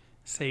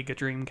Sega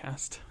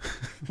Dreamcast,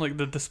 like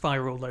the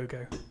spiral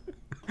logo.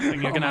 I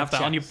think you're gonna have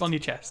that on your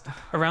chest,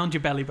 around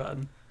your belly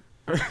button.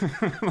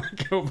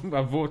 Like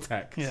a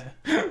vortex. Yeah,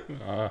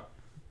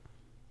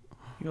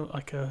 you're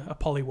like a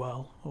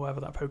Poliwhirl or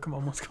whatever that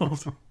Pokemon was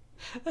called.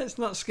 Let's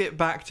not skip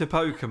back to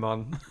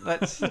Pokemon.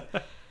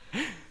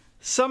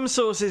 Some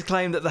sources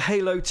claim that the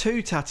Halo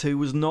 2 tattoo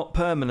was not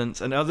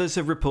permanent, and others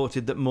have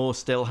reported that Moore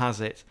still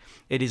has it.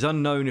 It is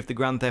unknown if the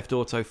Grand Theft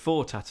Auto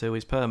 4 tattoo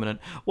is permanent.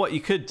 What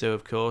you could do,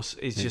 of course,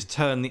 is just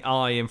turn the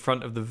I in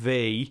front of the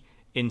V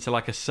into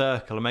like a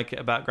circle and make it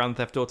about Grand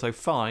Theft Auto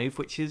 5,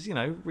 which is,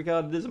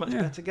 regarded as a much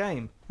better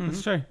game.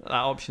 That's true. That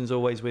option's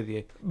always with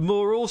you.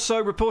 Moore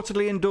also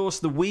reportedly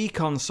endorsed the Wii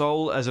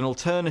console as an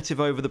alternative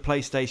over the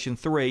PlayStation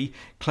 3,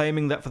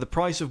 claiming that for the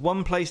price of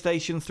one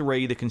PlayStation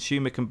 3, the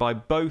consumer can buy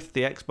both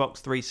the Xbox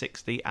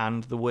 360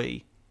 and the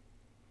Wii.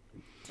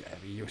 Yeah,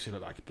 but you also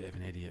look like a bit of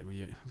an idiot.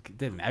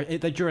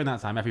 During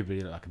that time, everybody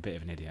looked like a bit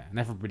of an idiot, and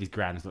everybody's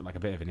grands looked like a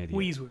bit of an idiot.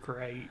 Wii's were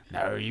great.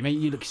 No,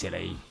 you look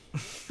silly.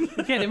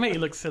 Yeah, they make you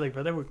look silly,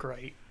 but they were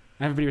great.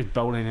 Everybody was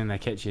bowling in their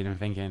kitchen and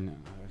thinking,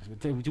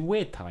 it was a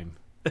weird time.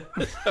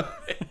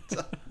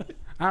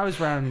 I was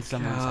round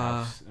someone's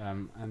house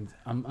and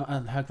I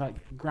heard like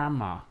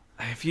grandma.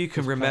 If you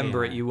can Just remember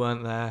playing it, you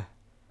weren't there.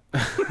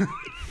 The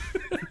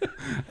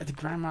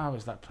grandma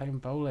was like playing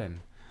bowling.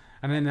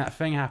 And then that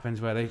thing happens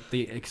where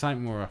the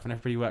excitement wore off and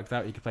everybody worked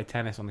out you could play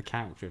tennis on the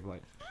couch with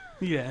like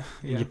Yeah.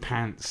 in your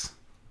pants.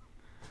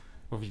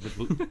 Or if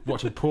you were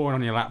watching porn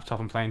on your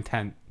laptop and playing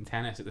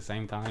tennis at the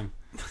same time.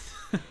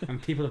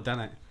 And people have done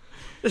it.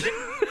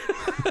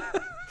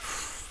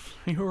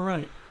 You're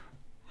right.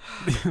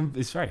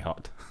 It's very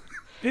hot.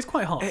 It's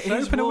quite hot. It Should I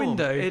is open a warm.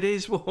 window? It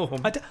is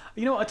warm.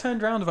 You know what? I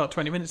turned around about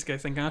 20 minutes ago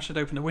thinking I should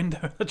open a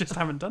window. I just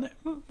haven't done it.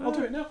 I'll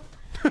do it now.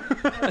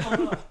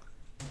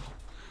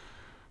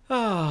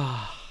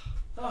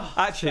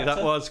 Actually,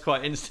 that was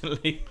quite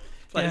instantly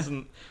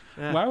pleasant.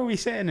 Yeah. Why are we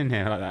sitting in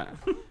here like that?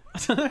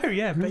 I don't know,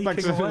 yeah, baking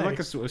like, away. like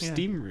a sort of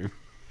steam room.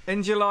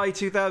 In July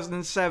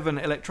 2007,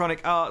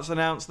 Electronic Arts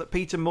announced that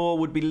Peter Moore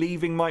would be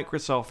leaving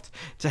Microsoft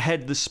to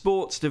head the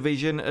sports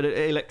division at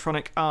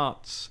Electronic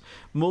Arts.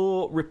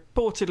 Moore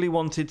reportedly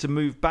wanted to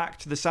move back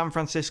to the San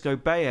Francisco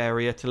Bay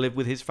Area to live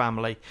with his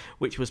family,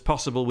 which was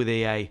possible with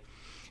EA.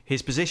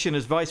 His position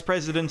as Vice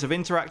President of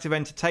Interactive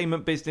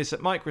Entertainment Business at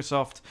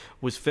Microsoft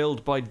was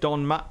filled by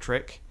Don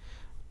Matrick,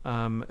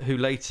 who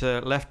later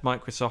left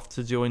Microsoft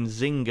to join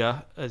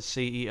Zynga as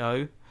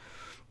CEO.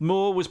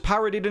 Moore was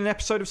parodied in an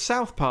episode of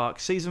South Park,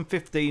 Season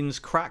 15's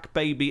Crack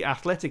Baby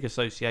Athletic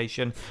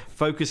Association,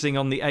 focusing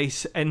on the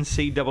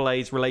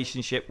NCAA's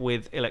relationship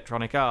with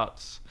Electronic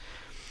Arts.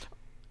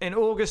 In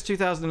August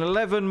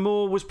 2011,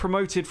 Moore was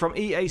promoted from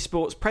EA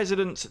Sports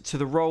President to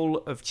the role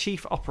of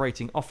Chief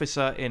Operating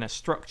Officer in a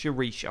structure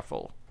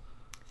reshuffle.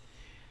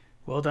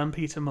 Well done,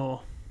 Peter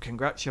Moore.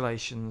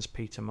 Congratulations,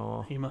 Peter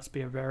Moore. He must be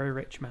a very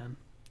rich man.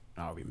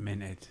 Oh, we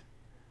minted.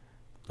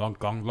 Long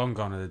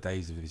gone are the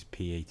days of his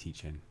PE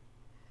teaching.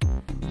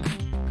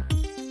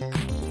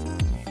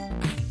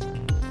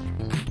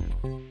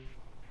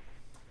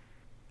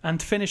 And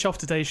to finish off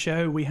today's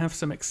show, we have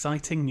some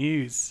exciting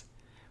news.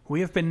 We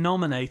have been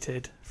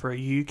nominated for a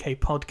UK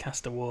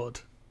Podcast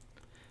Award.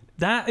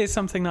 That is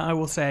something that I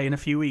will say in a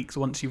few weeks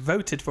once you've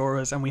voted for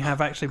us and we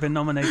have actually been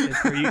nominated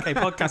for a UK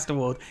Podcast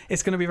Award.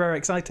 It's going to be very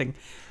exciting.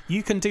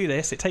 You can do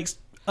this. It takes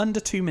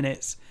under 2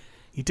 minutes.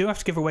 You do have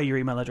to give away your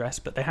email address,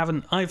 but they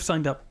haven't. I've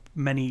signed up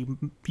many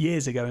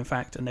years ago, in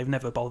fact, and they've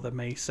never bothered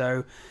me.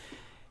 So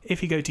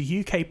if you go to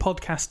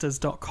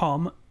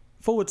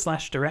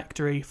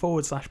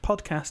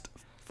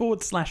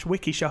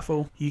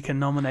ukpodcasters.com/directory/podcast/wiki-shuffle, you can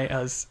nominate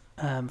us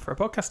for a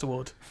podcast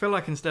award. I feel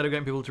like instead of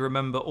getting people to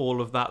remember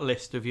all of that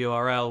list of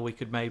URL, we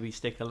could maybe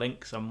stick a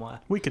link somewhere.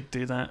 We could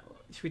do that.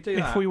 Should we do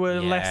that? If we were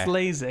less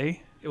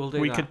lazy,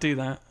 we could do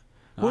that.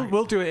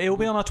 We'll do it. It'll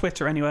be on our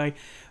Twitter anyway,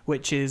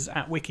 which is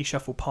at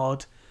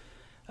WikiShufflePod.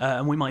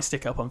 And we might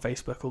stick it up on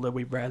Facebook, although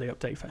we rarely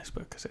update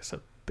Facebook because it's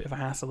a bit of a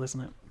hassle, isn't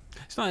it?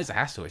 It's not as a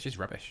hassle, it's just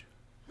rubbish.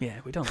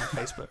 Yeah, we don't like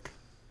Facebook.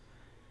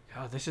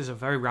 God, this is a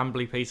very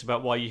rambly piece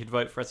about why you should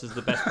vote for us as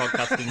the best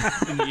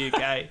podcast in the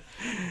UK.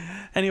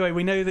 Anyway,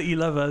 we know that you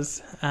love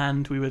us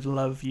and we would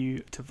love you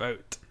to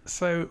vote.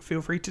 So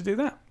feel free to do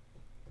that.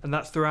 And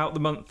that's throughout the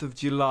month of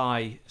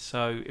July.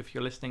 So if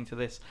you're listening to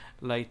this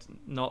late,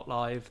 not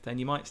live, then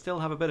you might still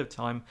have a bit of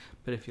time.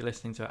 But if you're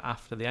listening to it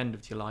after the end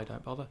of July,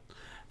 don't bother.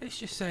 Let's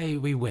just say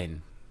we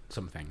win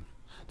something.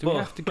 Do we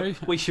have to go?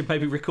 We should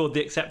maybe record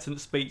the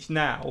acceptance speech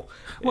now.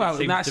 Well,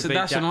 it that's an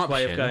option.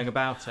 way of going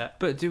about it.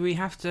 But do we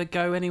have to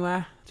go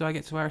anywhere? Do I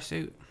get to wear a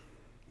suit?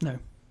 No.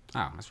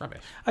 Oh, that's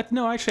rubbish.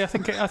 No, actually,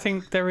 I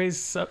think there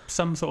is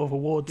some sort of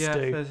awards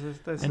due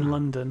there's in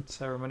London.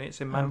 Ceremony.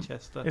 It's in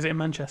Manchester. Is it in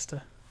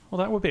Manchester? Well,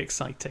 that would be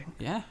exciting.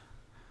 Yeah.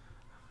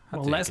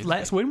 Well,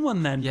 let's win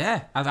one then.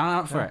 Yeah, I'm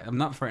up for it. I'm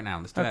not for it now.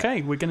 Let's do it.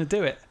 Okay, we're going to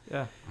do it.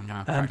 Yeah.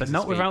 But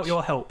not without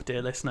your help,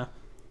 dear listener.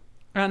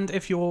 And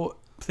if you're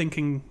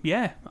thinking,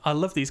 yeah, I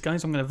love these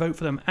guys, I'm going to vote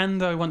for them,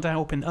 and I want to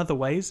help in other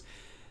ways,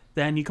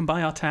 then you can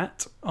buy our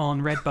tat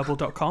on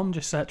redbubble.com.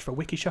 Just search for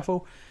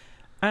WikiShuffle.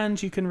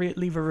 And you can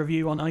leave a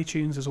review on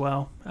iTunes as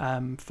well.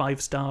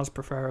 5 stars,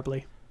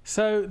 preferably.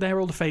 So they're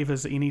all the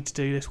favours that you need to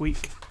do this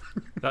week.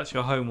 That's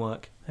your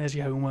homework. There's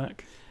your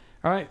homework.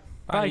 All right.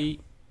 Bye.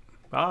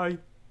 Bye.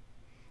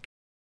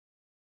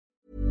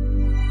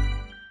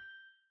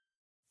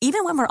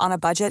 Even when we're on a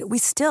budget, we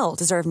still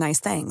deserve nice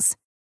things.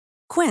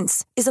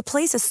 Quince is a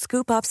place to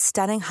scoop up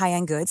stunning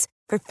high-end goods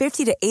for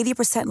 50 to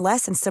 80%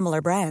 less than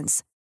similar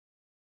brands.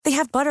 They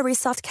have buttery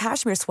soft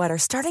cashmere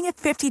sweaters starting at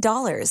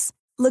 $50,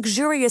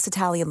 luxurious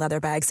Italian leather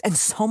bags, and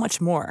so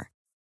much more.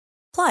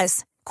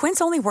 Plus,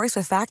 Quince only works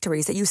with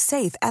factories that use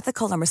safe,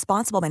 ethical, and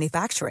responsible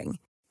manufacturing.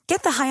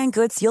 Get the high-end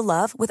goods you'll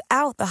love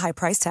without the high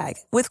price tag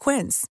with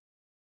Quince.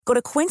 Go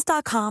to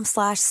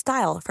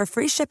quince.com/style for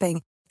free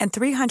shipping and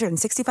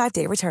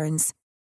 365-day returns.